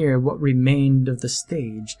 laying near what remained of the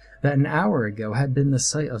stage that an hour ago had been the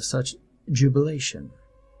site of such jubilation.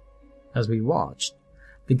 As we watched,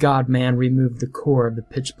 the godman removed the core of the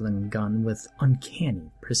pitchblende gun with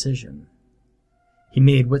uncanny precision. He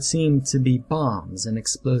made what seemed to be bombs and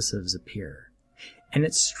explosives appear, and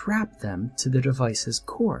it strapped them to the device's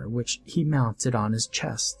core, which he mounted on his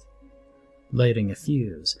chest. Lighting a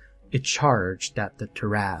fuse, it charged at the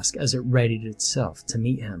Tarasque as it readied itself to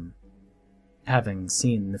meet him. Having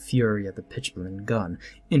seen the fury of the pitchblende gun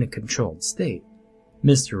in a controlled state,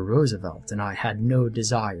 Mr. Roosevelt and I had no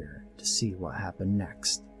desire to see what happened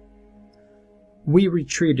next. We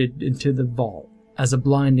retreated into the vault as a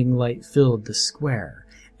blinding light filled the square,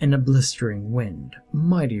 and a blistering wind,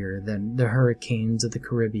 mightier than the hurricanes of the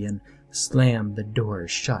Caribbean, slammed the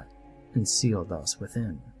doors shut and sealed us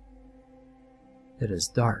within. It is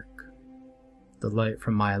dark. The light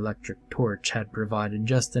from my electric torch had provided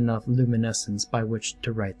just enough luminescence by which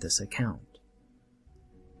to write this account.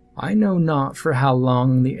 I know not for how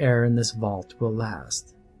long the air in this vault will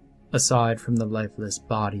last. Aside from the lifeless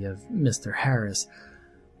body of Mr. Harris,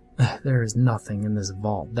 there is nothing in this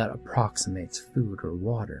vault that approximates food or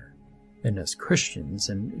water. And as Christians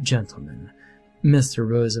and gentlemen, Mr.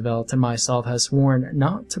 Roosevelt and myself have sworn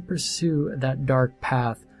not to pursue that dark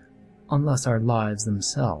path unless our lives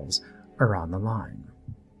themselves are on the line.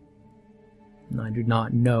 I do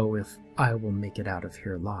not know if I will make it out of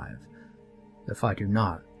here alive. If I do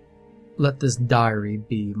not, let this diary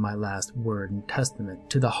be my last word and testament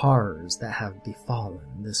to the horrors that have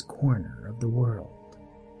befallen this corner of the world.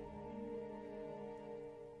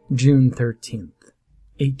 June 13th,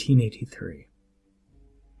 1883.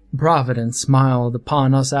 Providence smiled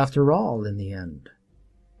upon us after all in the end.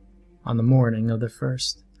 On the morning of the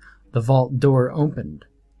 1st, the vault door opened,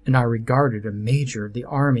 and I regarded a major of the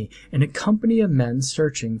army and a company of men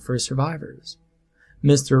searching for survivors.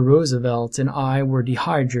 Mr. Roosevelt and I were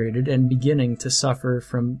dehydrated and beginning to suffer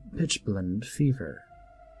from pitchblende fever.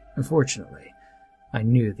 Unfortunately, I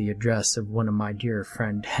knew the address of one of my dear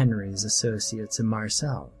friend Henry's associates in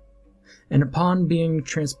Marseille, and upon being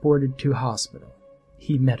transported to hospital,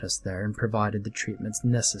 he met us there and provided the treatments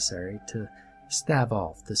necessary to stave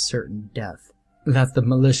off the certain death that the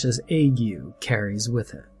malicious ague carries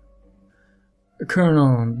with it.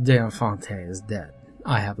 Colonel d'Infante is dead,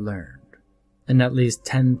 I have learned, and at least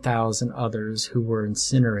 10,000 others who were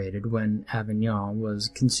incinerated when Avignon was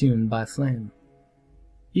consumed by flame.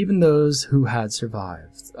 Even those who had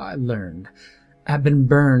survived, I learned, have been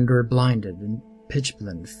burned or blinded, and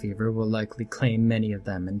pitchblende fever will likely claim many of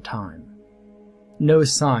them in time. No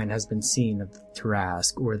sign has been seen of the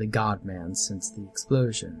Tarasque or the God-Man since the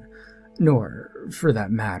explosion, nor, for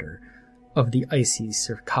that matter, of the icy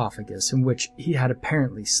sarcophagus in which he had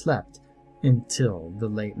apparently slept until the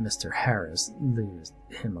late Mr. Harris loosed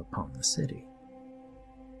him upon the city.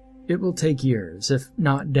 It will take years, if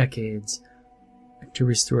not decades, to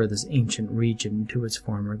restore this ancient region to its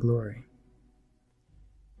former glory.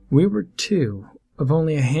 We were two of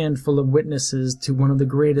only a handful of witnesses to one of the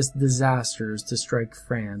greatest disasters to strike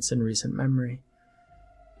France in recent memory,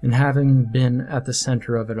 and having been at the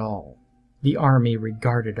center of it all, the army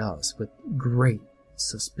regarded us with great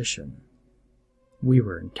suspicion. We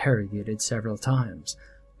were interrogated several times,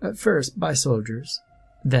 at first by soldiers,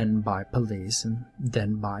 then by police, and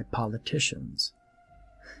then by politicians.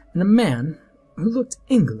 And a man who looked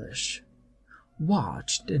English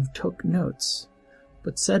watched and took notes,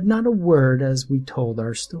 but said not a word as we told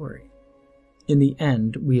our story. In the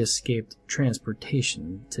end, we escaped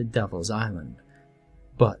transportation to Devil's Island,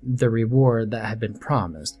 but the reward that had been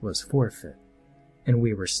promised was forfeit, and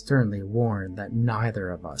we were sternly warned that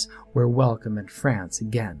neither of us were welcome in France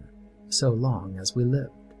again, so long as we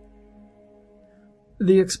lived.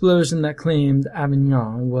 The explosion that claimed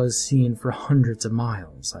Avignon was seen for hundreds of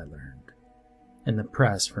miles, I learned, and the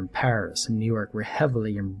press from Paris and New York were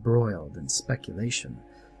heavily embroiled in speculation.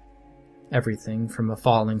 Everything from a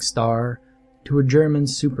falling star to a German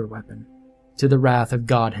superweapon to the wrath of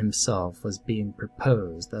God himself was being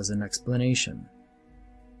proposed as an explanation.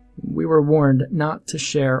 We were warned not to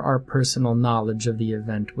share our personal knowledge of the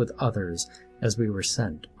event with others as we were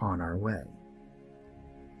sent on our way.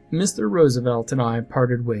 Mr. Roosevelt and I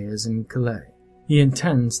parted ways in Calais. He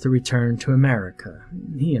intends to return to America,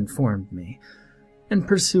 he informed me, and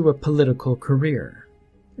pursue a political career,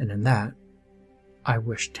 and in that, I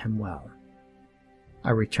wished him well.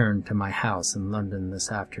 I returned to my house in London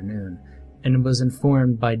this afternoon, and was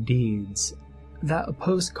informed by Deeds that a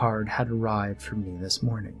postcard had arrived for me this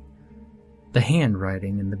morning. The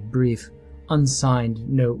handwriting in the brief, unsigned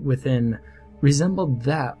note within resembled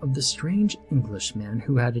that of the strange Englishman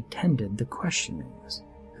who had attended the questionings,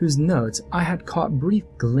 whose notes I had caught brief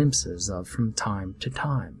glimpses of from time to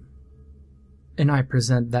time. And I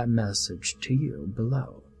present that message to you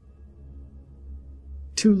below.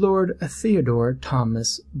 To Lord Theodore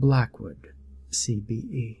Thomas Blackwood,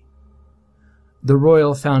 CBE. The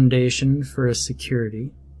Royal Foundation for Security,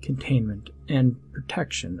 Containment, and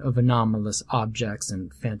Protection of Anomalous Objects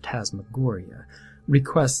and Phantasmagoria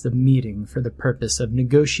requests a meeting for the purpose of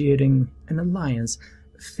negotiating an alliance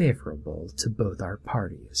favorable to both our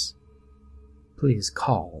parties. Please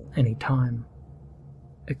call any time,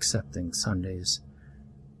 excepting Sundays,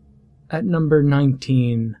 at number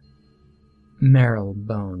 19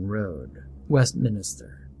 Marylebone Road,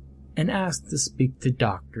 Westminster, and ask to speak to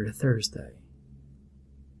Dr. Thursday.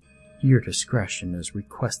 Your discretion is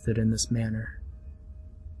requested in this matter.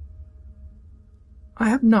 I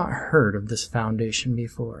have not heard of this foundation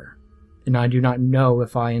before, and I do not know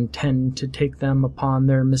if I intend to take them upon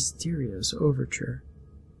their mysterious overture.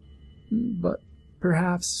 But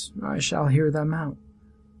perhaps I shall hear them out.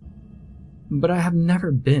 But I have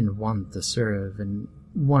never been one to serve in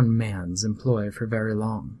one man's employ for very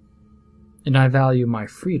long, and I value my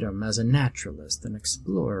freedom as a naturalist and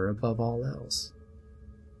explorer above all else.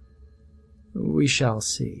 We shall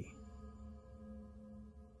see.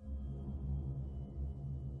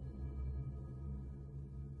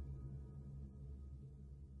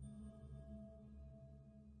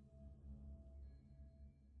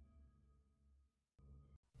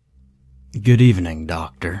 Good evening,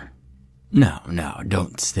 Doctor. No,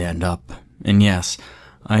 don't stand up. And yes,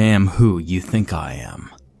 I am who you think I am.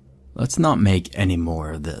 Let's not make any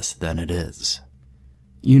more of this than it is.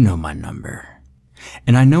 You know my number.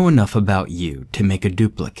 And I know enough about you to make a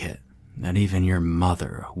duplicate that even your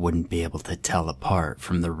mother wouldn't be able to tell apart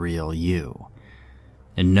from the real you.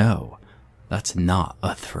 And no, that's not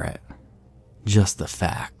a threat. Just a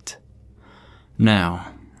fact.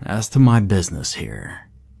 Now, as to my business here.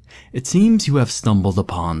 It seems you have stumbled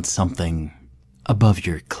upon something above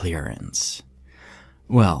your clearance.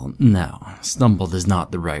 Well, no, stumbled is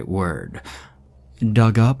not the right word.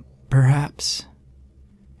 Dug up, perhaps?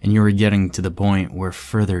 And you were getting to the point where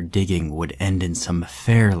further digging would end in some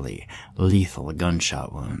fairly lethal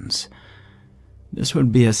gunshot wounds. This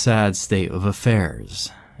would be a sad state of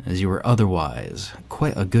affairs, as you were otherwise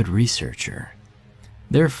quite a good researcher.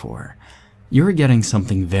 Therefore, you were getting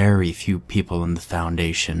something very few people in the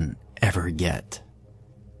Foundation ever get.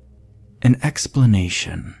 An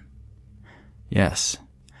explanation. Yes,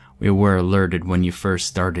 we were alerted when you first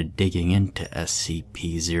started digging into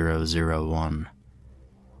SCP-001.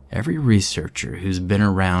 Every researcher who's been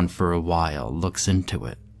around for a while looks into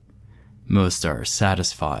it. Most are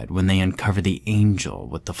satisfied when they uncover the angel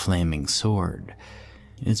with the flaming sword.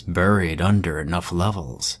 It's buried under enough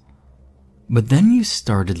levels. But then you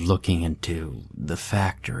started looking into the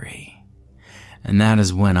factory, and that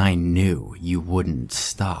is when I knew you wouldn't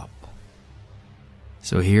stop.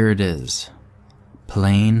 So here it is,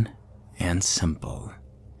 plain and simple.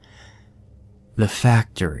 The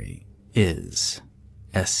factory is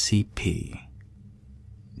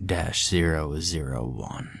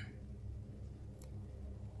SCP-001.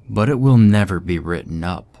 But it will never be written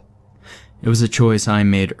up. It was a choice I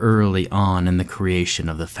made early on in the creation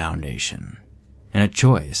of the Foundation, and a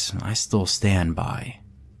choice I still stand by.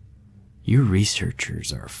 You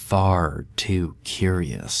researchers are far too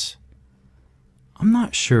curious. I'm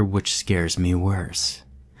not sure which scares me worse,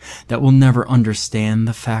 that we'll never understand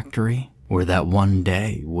the factory, or that one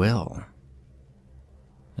day will.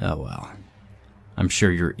 Oh well, I'm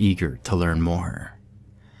sure you're eager to learn more.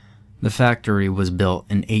 The factory was built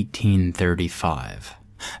in 1835.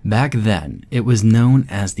 Back then, it was known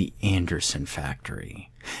as the Anderson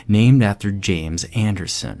Factory, named after James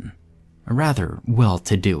Anderson, a rather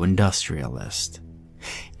well-to-do industrialist.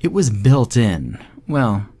 It was built in,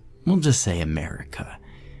 well, we'll just say America,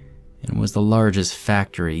 and was the largest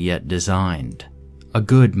factory yet designed. A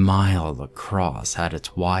good mile across at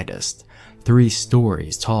its widest, 3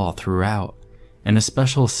 stories tall throughout, and a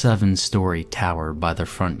special 7-story tower by the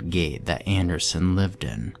front gate that Anderson lived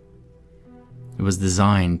in. It was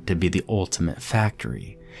designed to be the ultimate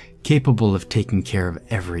factory, capable of taking care of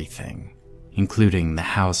everything, including the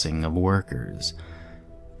housing of workers.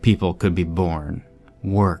 People could be born,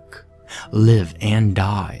 work, live, and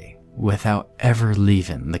die without ever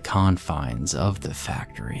leaving the confines of the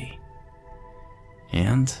factory.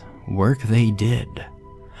 And work they did,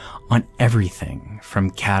 on everything from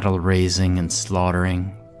cattle raising and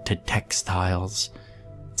slaughtering, to textiles,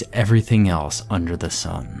 to everything else under the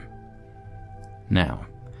sun. Now,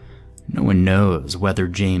 no one knows whether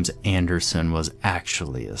James Anderson was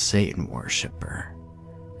actually a Satan worshipper.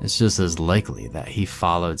 It's just as likely that he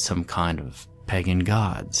followed some kind of pagan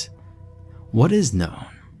gods. What is known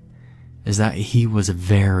is that he was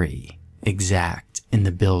very exact in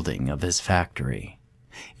the building of his factory,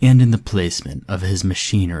 and in the placement of his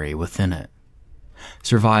machinery within it.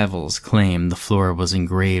 Survivals claim the floor was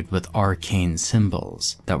engraved with arcane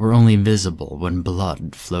symbols that were only visible when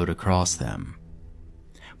blood flowed across them.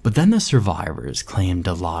 But then the survivors claimed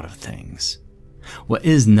a lot of things. What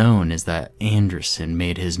is known is that Anderson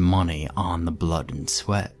made his money on the blood and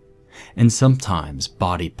sweat, and sometimes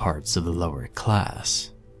body parts of the lower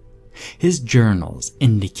class. His journals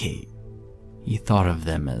indicate he thought of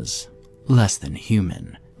them as less than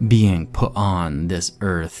human, being put on this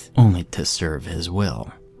earth only to serve his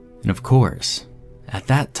will. And of course, at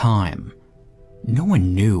that time, no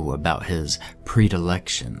one knew about his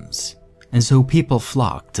predilections, and so people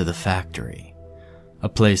flocked to the factory, a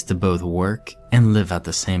place to both work and live at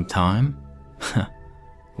the same time.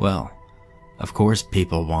 Well, of course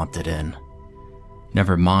people wanted in.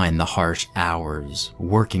 Never mind the harsh hours,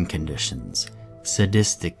 working conditions,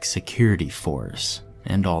 sadistic security force,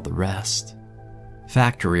 and all the rest.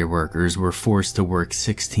 Factory workers were forced to work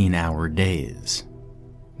 16-hour days,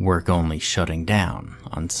 work only shutting down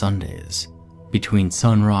on Sundays, between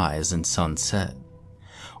sunrise and sunset.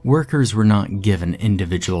 Workers were not given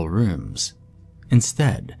individual rooms,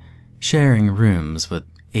 instead sharing rooms with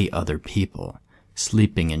 8 other people,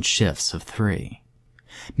 sleeping in shifts of 3.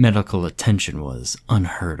 Medical attention was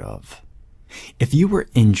unheard of. If you were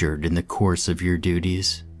injured in the course of your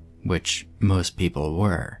duties, which most people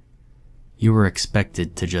were, you were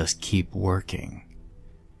expected to just keep working.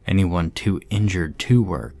 Anyone too injured to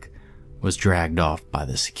work was dragged off by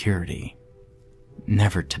the security,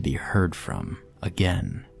 never to be heard from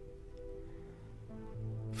again.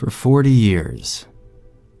 For 40 years,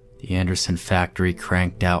 the Anderson factory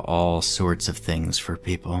cranked out all sorts of things for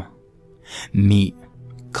people. Meat,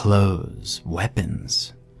 clothes,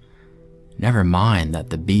 weapons. Never mind that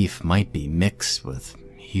the beef might be mixed with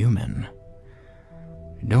human.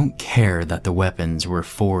 Don't care that the weapons were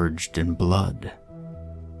forged in blood.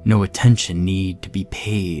 No attention need to be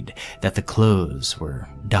paid that the clothes were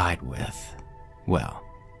dyed with. Well,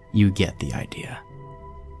 you get the idea.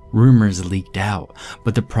 Rumors leaked out,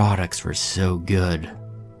 but the products were so good,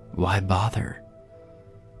 why bother?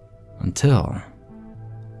 Until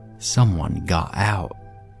someone got out.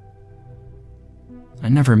 I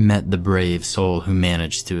never met the brave soul who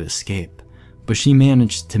managed to escape, but she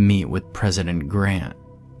managed to meet with President Grant,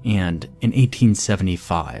 and in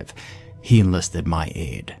 1875, he enlisted my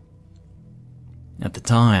aid. At the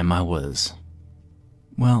time, I was,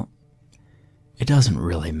 well, it doesn't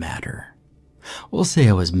really matter. We'll say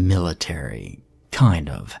I was military, kind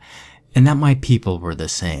of, and that my people were the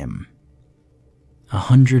same.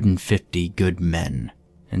 150 good men,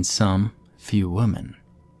 and some few women,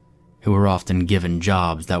 who were often given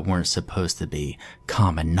jobs that weren't supposed to be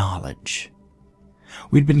common knowledge.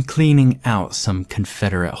 We'd been cleaning out some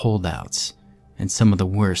Confederate holdouts, and some of the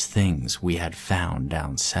worst things we had found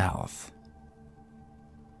down south.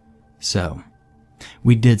 So,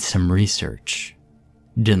 we did some research,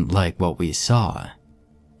 didn't like what we saw,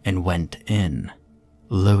 and went in,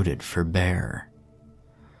 loaded for bear.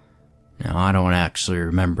 Now, I don't actually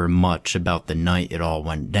remember much about the night it all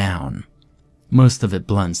went down. Most of it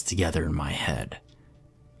blends together in my head.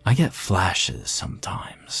 I get flashes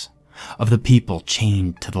sometimes of the people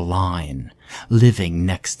chained to the line, living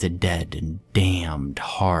next to dead and damned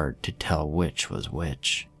hard to tell which was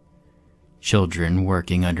which. Children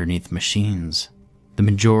working underneath machines, the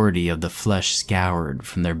majority of the flesh scoured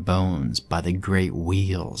from their bones by the great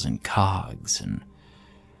wheels and cogs and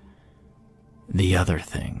the other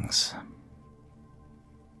things.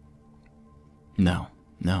 No,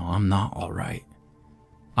 I'm not all right.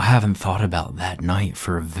 I haven't thought about that night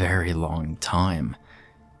for a very long time.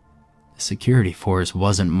 The security force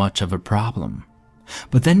wasn't much of a problem.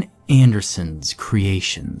 But then Anderson's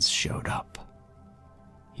creations showed up.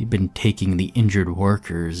 He'd been taking the injured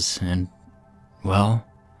workers and, well,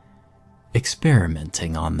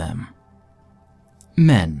 experimenting on them.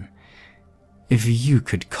 Men, if you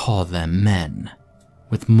could call them men,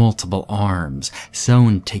 with multiple arms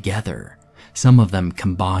sewn together, some of them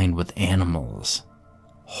combined with animals.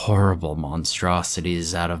 Horrible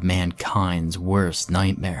monstrosities out of mankind's worst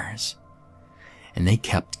nightmares. And they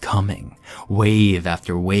kept coming, wave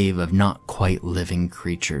after wave of not quite living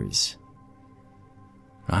creatures.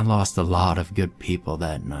 I lost a lot of good people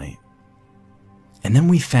that night. And then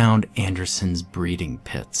we found Anderson's breeding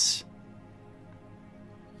pits.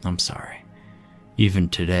 I'm sorry. Even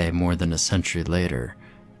today, more than a century later,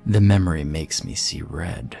 the memory makes me see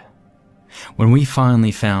red. When we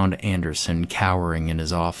finally found Anderson cowering in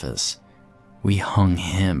his office, we hung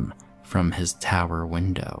him from his tower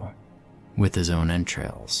window with his own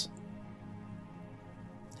entrails.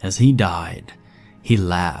 As he died, he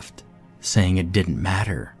laughed, saying it didn't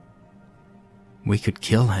matter. We could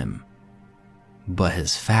kill him, but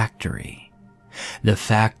his factory, the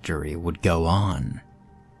factory would go on.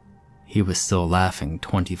 He was still laughing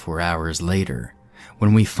 24 hours later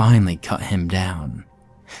when we finally cut him down,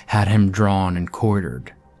 had him drawn and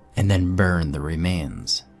quartered, and then burned the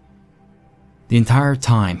remains. The entire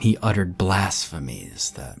time he uttered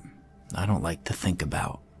blasphemies that I don't like to think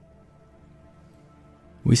about.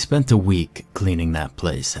 We spent a week cleaning that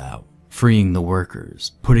place out, freeing the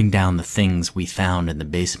workers, putting down the things we found in the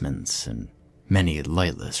basements and many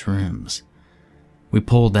lightless rooms. We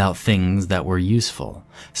pulled out things that were useful,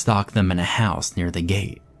 stocked them in a house near the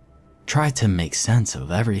gate, tried to make sense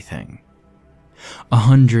of everything.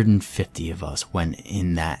 150 of us went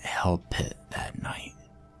in that hell pit that night,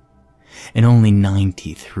 and only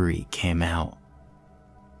 93 came out.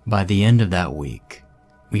 By the end of that week,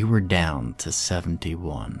 we were down to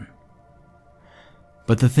 71.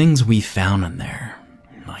 But the things we found in there,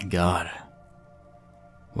 my God.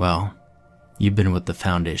 Well, you've been with the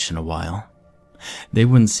Foundation a while. They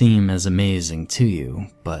wouldn't seem as amazing to you,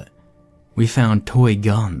 but we found toy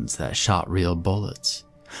guns that shot real bullets,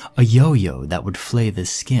 a yo-yo that would flay the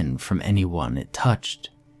skin from anyone it touched,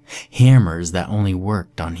 hammers that only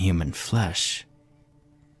worked on human flesh,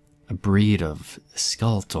 a breed of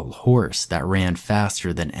skeletal horse that ran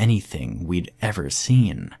faster than anything we'd ever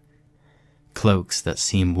seen, cloaks that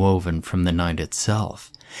seemed woven from the night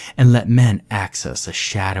itself and let men access a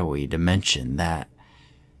shadowy dimension that,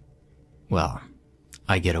 well,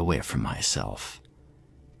 I get away from myself.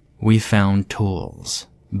 We found tools,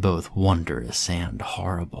 both wondrous and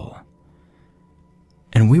horrible.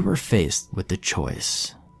 And we were faced with the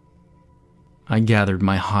choice. I gathered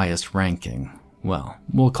my highest ranking, well,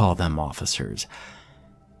 we'll call them officers,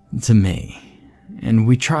 to me, and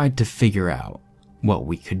we tried to figure out what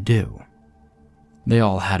we could do. They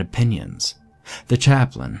all had opinions. The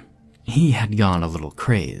chaplain, he had gone a little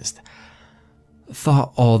crazed.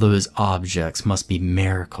 Thought all those objects must be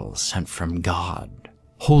miracles sent from God,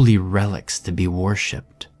 holy relics to be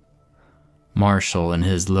worshipped. Marshall and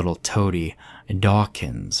his little toady,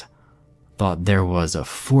 Dawkins, thought there was a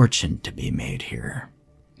fortune to be made here,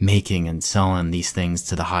 making and selling these things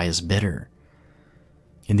to the highest bidder.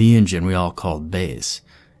 And the engine we all called Bass,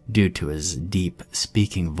 due to his deep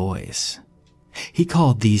speaking voice. He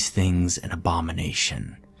called these things an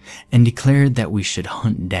abomination, and declared that we should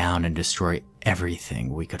hunt down and destroy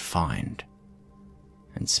everything we could find.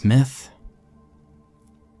 And Smith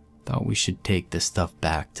thought we should take this stuff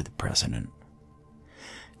back to the president.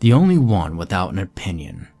 The only one without an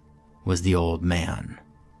opinion was the old man,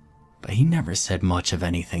 but he never said much of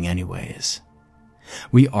anything anyways.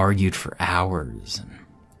 We argued for hours and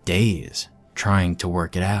days trying to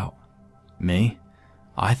work it out. Me,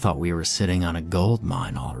 I thought we were sitting on a gold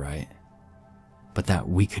mine, all right. But that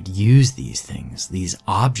we could use these things, these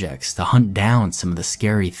objects, to hunt down some of the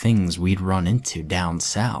scary things we'd run into down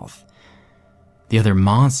south. The other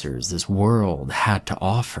monsters this world had to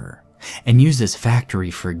offer, and use this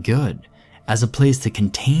factory for good, as a place to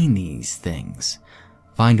contain these things.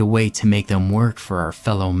 Find a way to make them work for our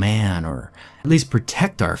fellow man, or at least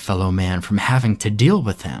protect our fellow man from having to deal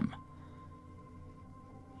with them.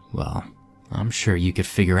 Well, I'm sure you could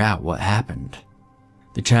figure out what happened.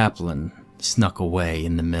 The chaplain snuck away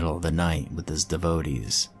in the middle of the night with his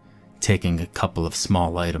devotees, taking a couple of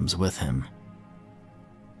small items with him.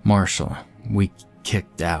 Marshall, we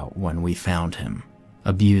kicked out when we found him,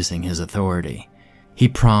 abusing his authority. He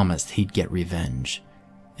promised he'd get revenge,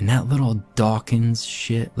 and that little Dawkins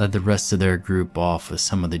shit led the rest of their group off with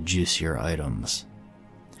some of the juicier items.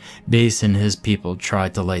 Bass and his people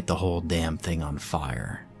tried to light the whole damn thing on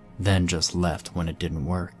fire, then just left when it didn't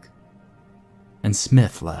work. And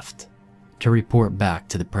Smith left to report back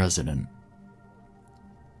to the president.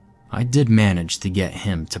 I did manage to get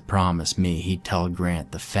him to promise me he'd tell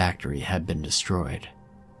Grant the factory had been destroyed.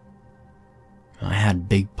 I had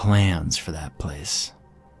big plans for that place.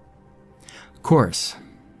 Of course,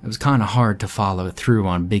 it was kind of hard to follow through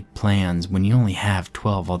on big plans when you only have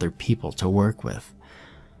 12 other people to work with,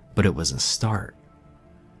 but it was a start.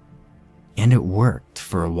 And it worked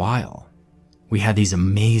for a while. We had these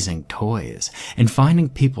amazing toys, and finding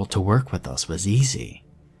people to work with us was easy.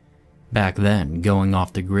 Back then, going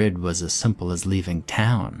off the grid was as simple as leaving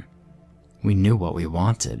town. We knew what we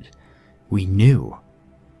wanted. We knew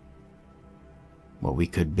what we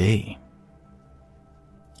could be.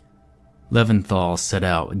 Leventhal set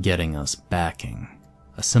out getting us backing.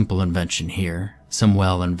 A simple invention here, some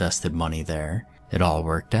well-invested money there. It all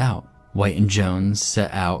worked out. White and Jones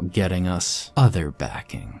set out getting us other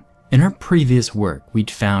backing. In our previous work,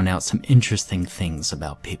 we'd found out some interesting things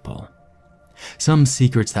about people. Some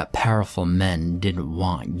secrets that powerful men didn't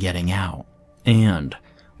want getting out. And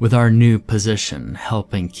with our new position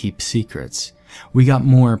helping keep secrets, we got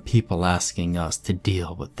more people asking us to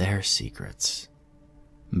deal with their secrets.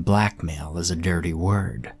 Blackmail is a dirty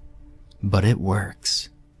word, but it works.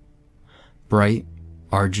 Bright,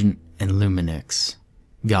 Argent, and Luminix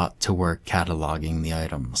got to work cataloging the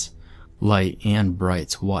items. Light and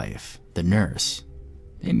Bright's wife, the nurse,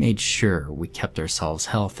 they made sure we kept ourselves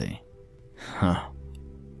healthy.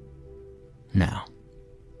 Now,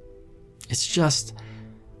 it's just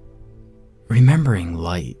remembering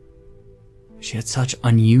Light. She had such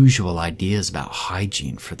unusual ideas about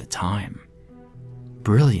hygiene for the time.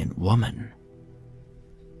 Brilliant woman.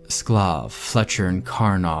 Sklav, Fletcher, and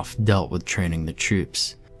Karnoff dealt with training the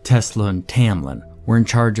troops. Tesla and Tamlin were in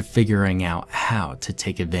charge of figuring out how to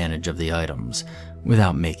take advantage of the items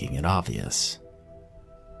without making it obvious.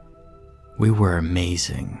 We were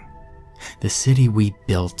amazing. The city we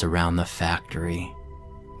built around the factory,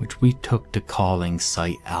 which we took to calling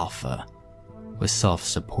Site Alpha, was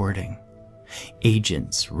self-supporting.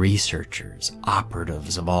 Agents, researchers,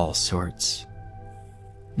 operatives of all sorts.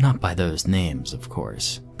 Not by those names, of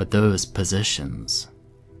course, but those positions.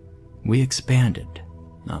 We expanded.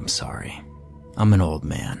 I'm sorry. I'm an old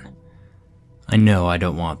man. I know I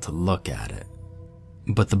don't want to look at it,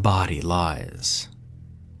 but the body lies.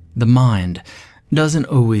 The mind doesn't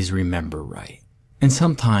always remember right, and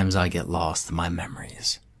sometimes I get lost in my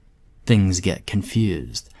memories. Things get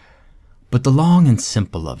confused, but the long and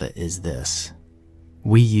simple of it is this.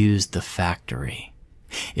 We used the factory.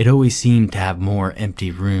 It always seemed to have more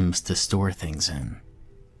empty rooms to store things in.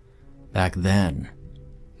 Back then,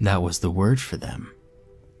 that was the word for them.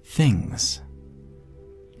 Things.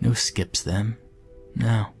 No skips them.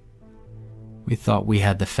 No. We thought we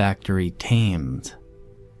had the factory tamed.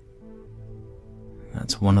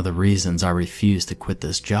 That's one of the reasons I refuse to quit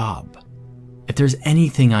this job. If there's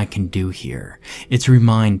anything I can do here, it's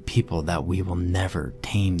remind people that we will never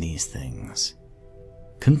tame these things.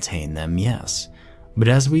 Contain them, yes, But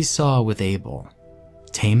as we saw with Abel,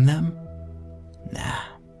 tame them? Nah,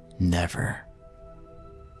 never.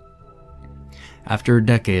 After a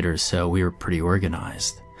decade or so, we were pretty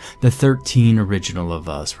organized. The 13 original of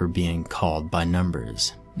us were being called by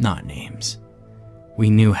numbers, not names. We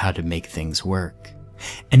knew how to make things work,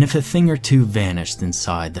 and if a thing or two vanished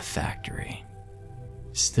inside the factory.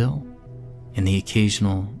 Still, in the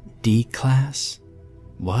occasional D class?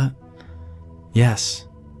 What? Yes,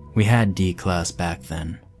 we had D class back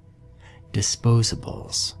then.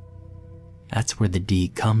 Disposables. That's where the D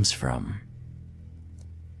comes from.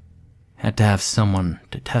 Had to have someone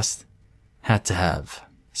to test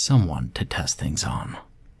things on.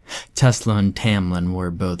 Tesla and Tamlin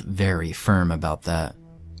were both very firm about that.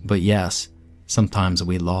 But yes, sometimes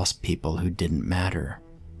we lost people who didn't matter.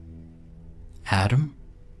 Adam?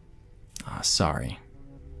 Sorry.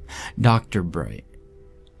 Dr. Bright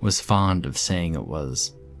was fond of saying it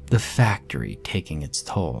was the factory taking its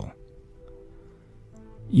toll.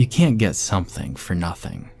 You can't get something for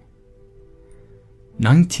nothing.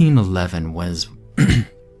 1911 was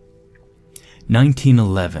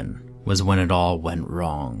when it all went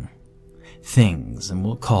wrong. Things, and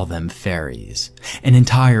we'll call them fairies, an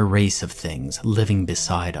entire race of things living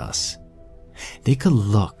beside us. They could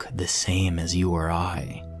look the same as you or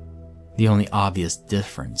I. The only obvious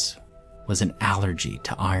difference was an allergy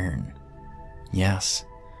to iron. Yes,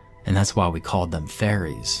 and that's why we called them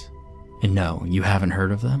fairies. And no, you haven't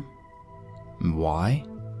heard of them? Why?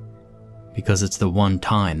 Because it's the one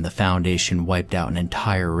time the Foundation wiped out an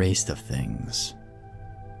entire race of things.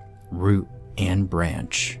 Root and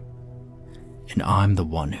branch. And I'm the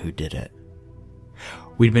one who did it.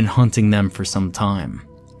 We'd been hunting them for some time.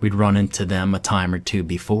 We'd run into them a time or two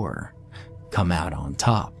before, come out on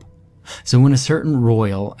top. So when a certain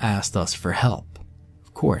royal asked us for help,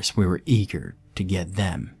 of course we were eager to get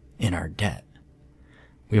them in our debt.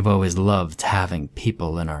 We've always loved having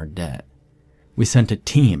people in our debt. We sent a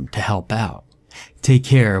team to help out, take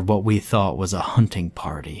care of what we thought was a hunting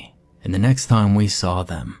party, and the next time we saw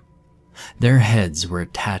them, their heads were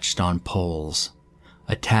attached on poles,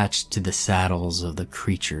 attached to the saddles of the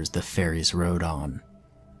creatures the fairies rode on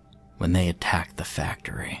when they attacked the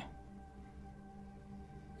factory.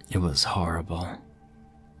 It was horrible.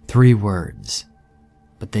 3 words,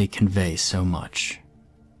 but they convey so much.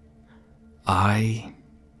 I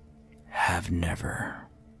have never.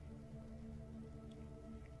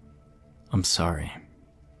 I'm sorry.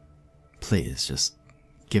 Please, just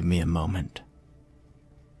give me a moment.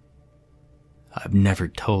 I've never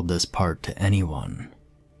told this part to anyone.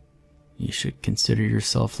 You should consider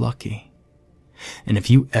yourself lucky. And if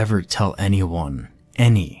you ever tell anyone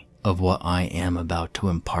any of what I am about to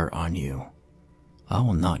impart on you, I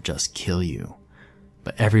will not just kill you,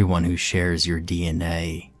 but everyone who shares your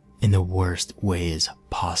DNA in the worst ways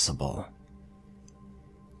possible.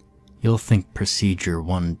 You'll think Procedure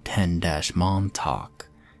 110-Montauk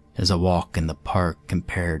is a walk in the park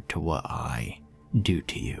compared to what I do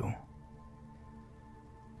to you.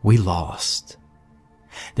 We lost.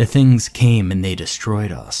 The things came and they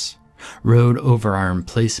destroyed us, rode over our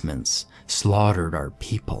emplacements, slaughtered our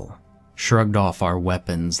people, shrugged off our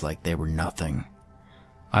weapons like they were nothing.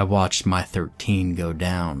 I watched my 13 go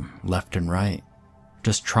down, left and right,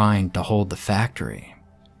 just trying to hold the factory.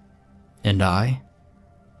 And I,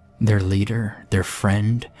 their leader, their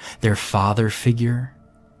friend, their father figure,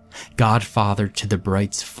 godfather to the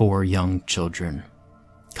Brights' 4 young children,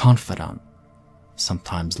 confidant,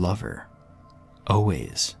 sometimes lover,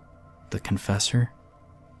 always the confessor,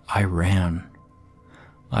 I ran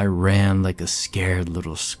like a scared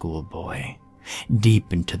little schoolboy,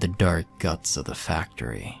 deep into the dark guts of the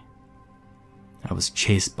factory. I was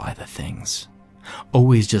chased by the things,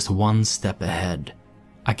 always just one step ahead.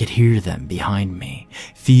 I could hear them behind me,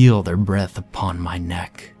 feel their breath upon my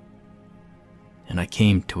neck. And I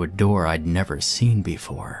came to a door I'd never seen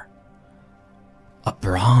before. A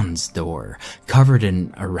bronze door, covered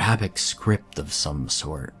in Arabic script of some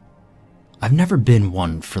sort. I've never been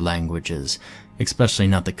one for languages, especially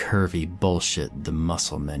not the curvy bullshit the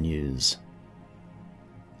muscle men use.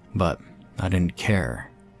 But I didn't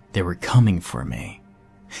care. They were coming for me,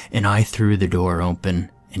 and I threw the door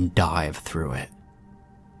open and dived through it.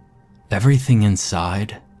 Everything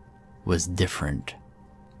inside was different.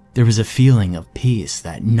 There was a feeling of peace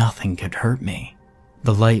that nothing could hurt me.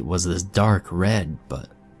 The light was this dark red, but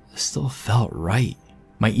it still felt right.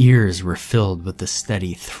 My ears were filled with the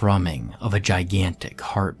steady thrumming of a gigantic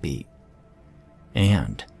heartbeat.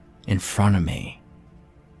 And in front of me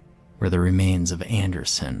were the remains of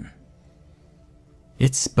Anderson.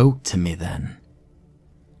 It spoke to me then.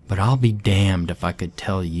 but I'll be damned if I could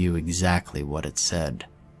tell you exactly what it said.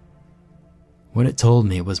 What it told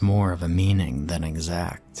me was more of a meaning than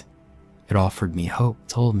exact. It offered me hope,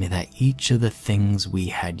 told me that each of the things we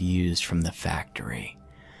had used from the factory,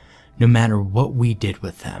 no matter what we did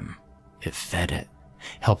with them, it fed it,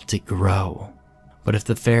 helped it grow. But if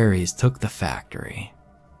the fairies took the factory,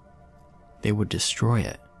 they would destroy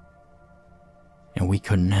it. And we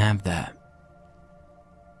couldn't have that.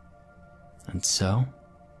 And so,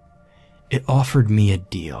 it offered me a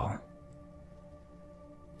deal.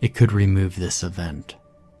 It could remove this event,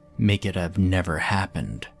 make it have never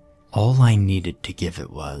happened. All I needed to give it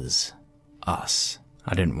was us.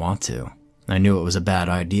 I didn't want to. I knew it was a bad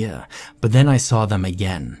idea, but then I saw them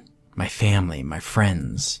again. My family, my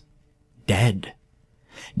friends, dead.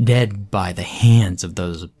 Dead by the hands of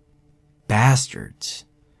those bastards.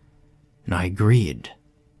 And I agreed.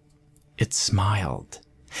 It smiled,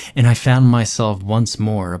 and I found myself once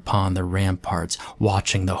more upon the ramparts,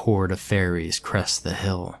 watching the horde of fairies crest the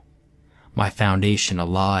hill. My foundation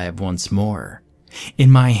alive once more. In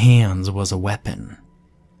my hands was a weapon,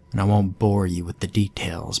 and I won't bore you with the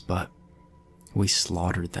details, but we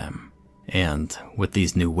slaughtered them. And with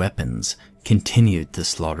these new weapons, continued to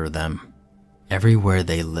slaughter them. Everywhere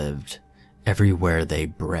they lived, everywhere they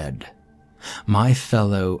bred. My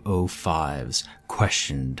fellow O5s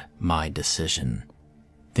questioned my decision,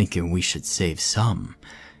 thinking we should save some,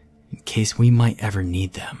 in case we might ever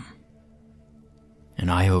need them. And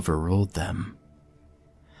I overruled them.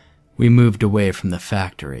 We moved away from the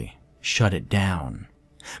factory, shut it down,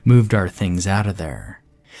 moved our things out of there.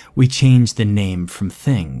 We changed the name from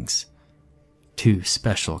things to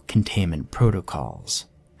special containment protocols,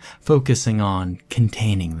 focusing on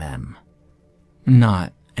containing them,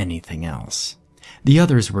 not anything else. The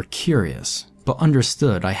others were curious, but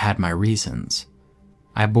understood I had my reasons.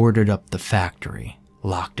 I boarded up the factory,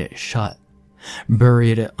 locked it shut,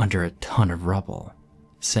 buried it under a ton of rubble,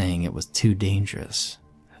 saying it was too dangerous.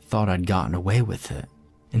 Thought I'd gotten away with it,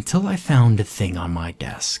 until I found a thing on my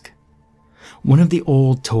desk. One of the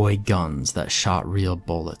old toy guns that shot real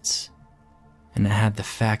bullets, and it had the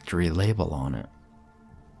factory label on it.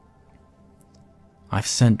 I've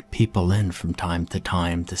sent people in from time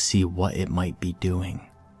to see what it might be doing.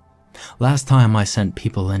 Last time I sent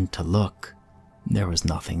people in to look, there was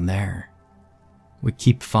nothing there. We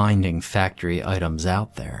keep finding factory items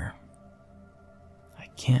out there. I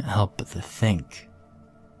can't help but to think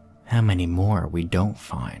how many more we don't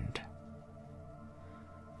find.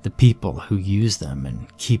 The people who use them and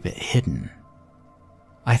keep it hidden.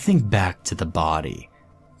 I think back to the body,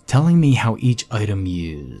 telling me how each item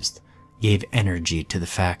used gave energy to the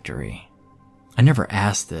factory. I never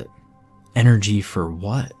asked it. Energy for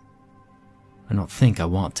what? I don't think I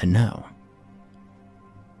want to know.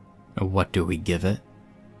 What do we give it?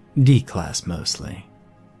 D-class mostly.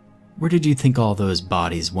 Where did you think all those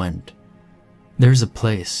bodies went? There's a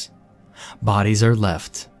place. Bodies are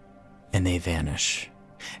left, and they vanish.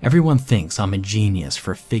 Everyone thinks I'm a genius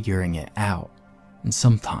for figuring it out, and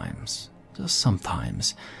sometimes, just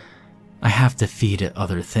sometimes, I have to feed it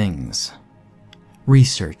other things.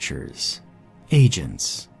 Researchers,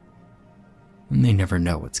 agents, and they never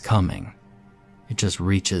know what's coming. It just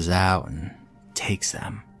reaches out and takes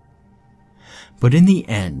them. But in the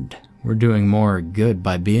end, we're doing more good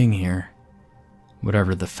by being here.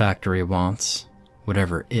 Whatever the factory wants,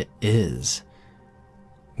 whatever it is,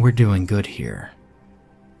 we're doing good here.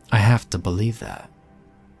 I have to believe that.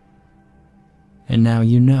 And now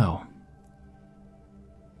you know.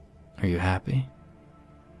 Are you happy?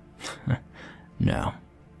 No,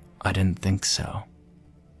 I didn't think so.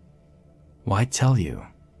 Why tell you?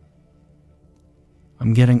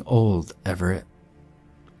 I'm getting old, Everett.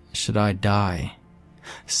 Should I die,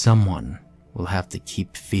 someone will have to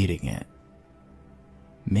keep feeding it.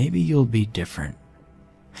 Maybe you'll be different.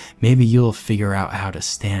 Maybe you'll figure out how to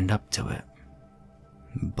stand up to it.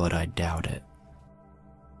 But I doubt it.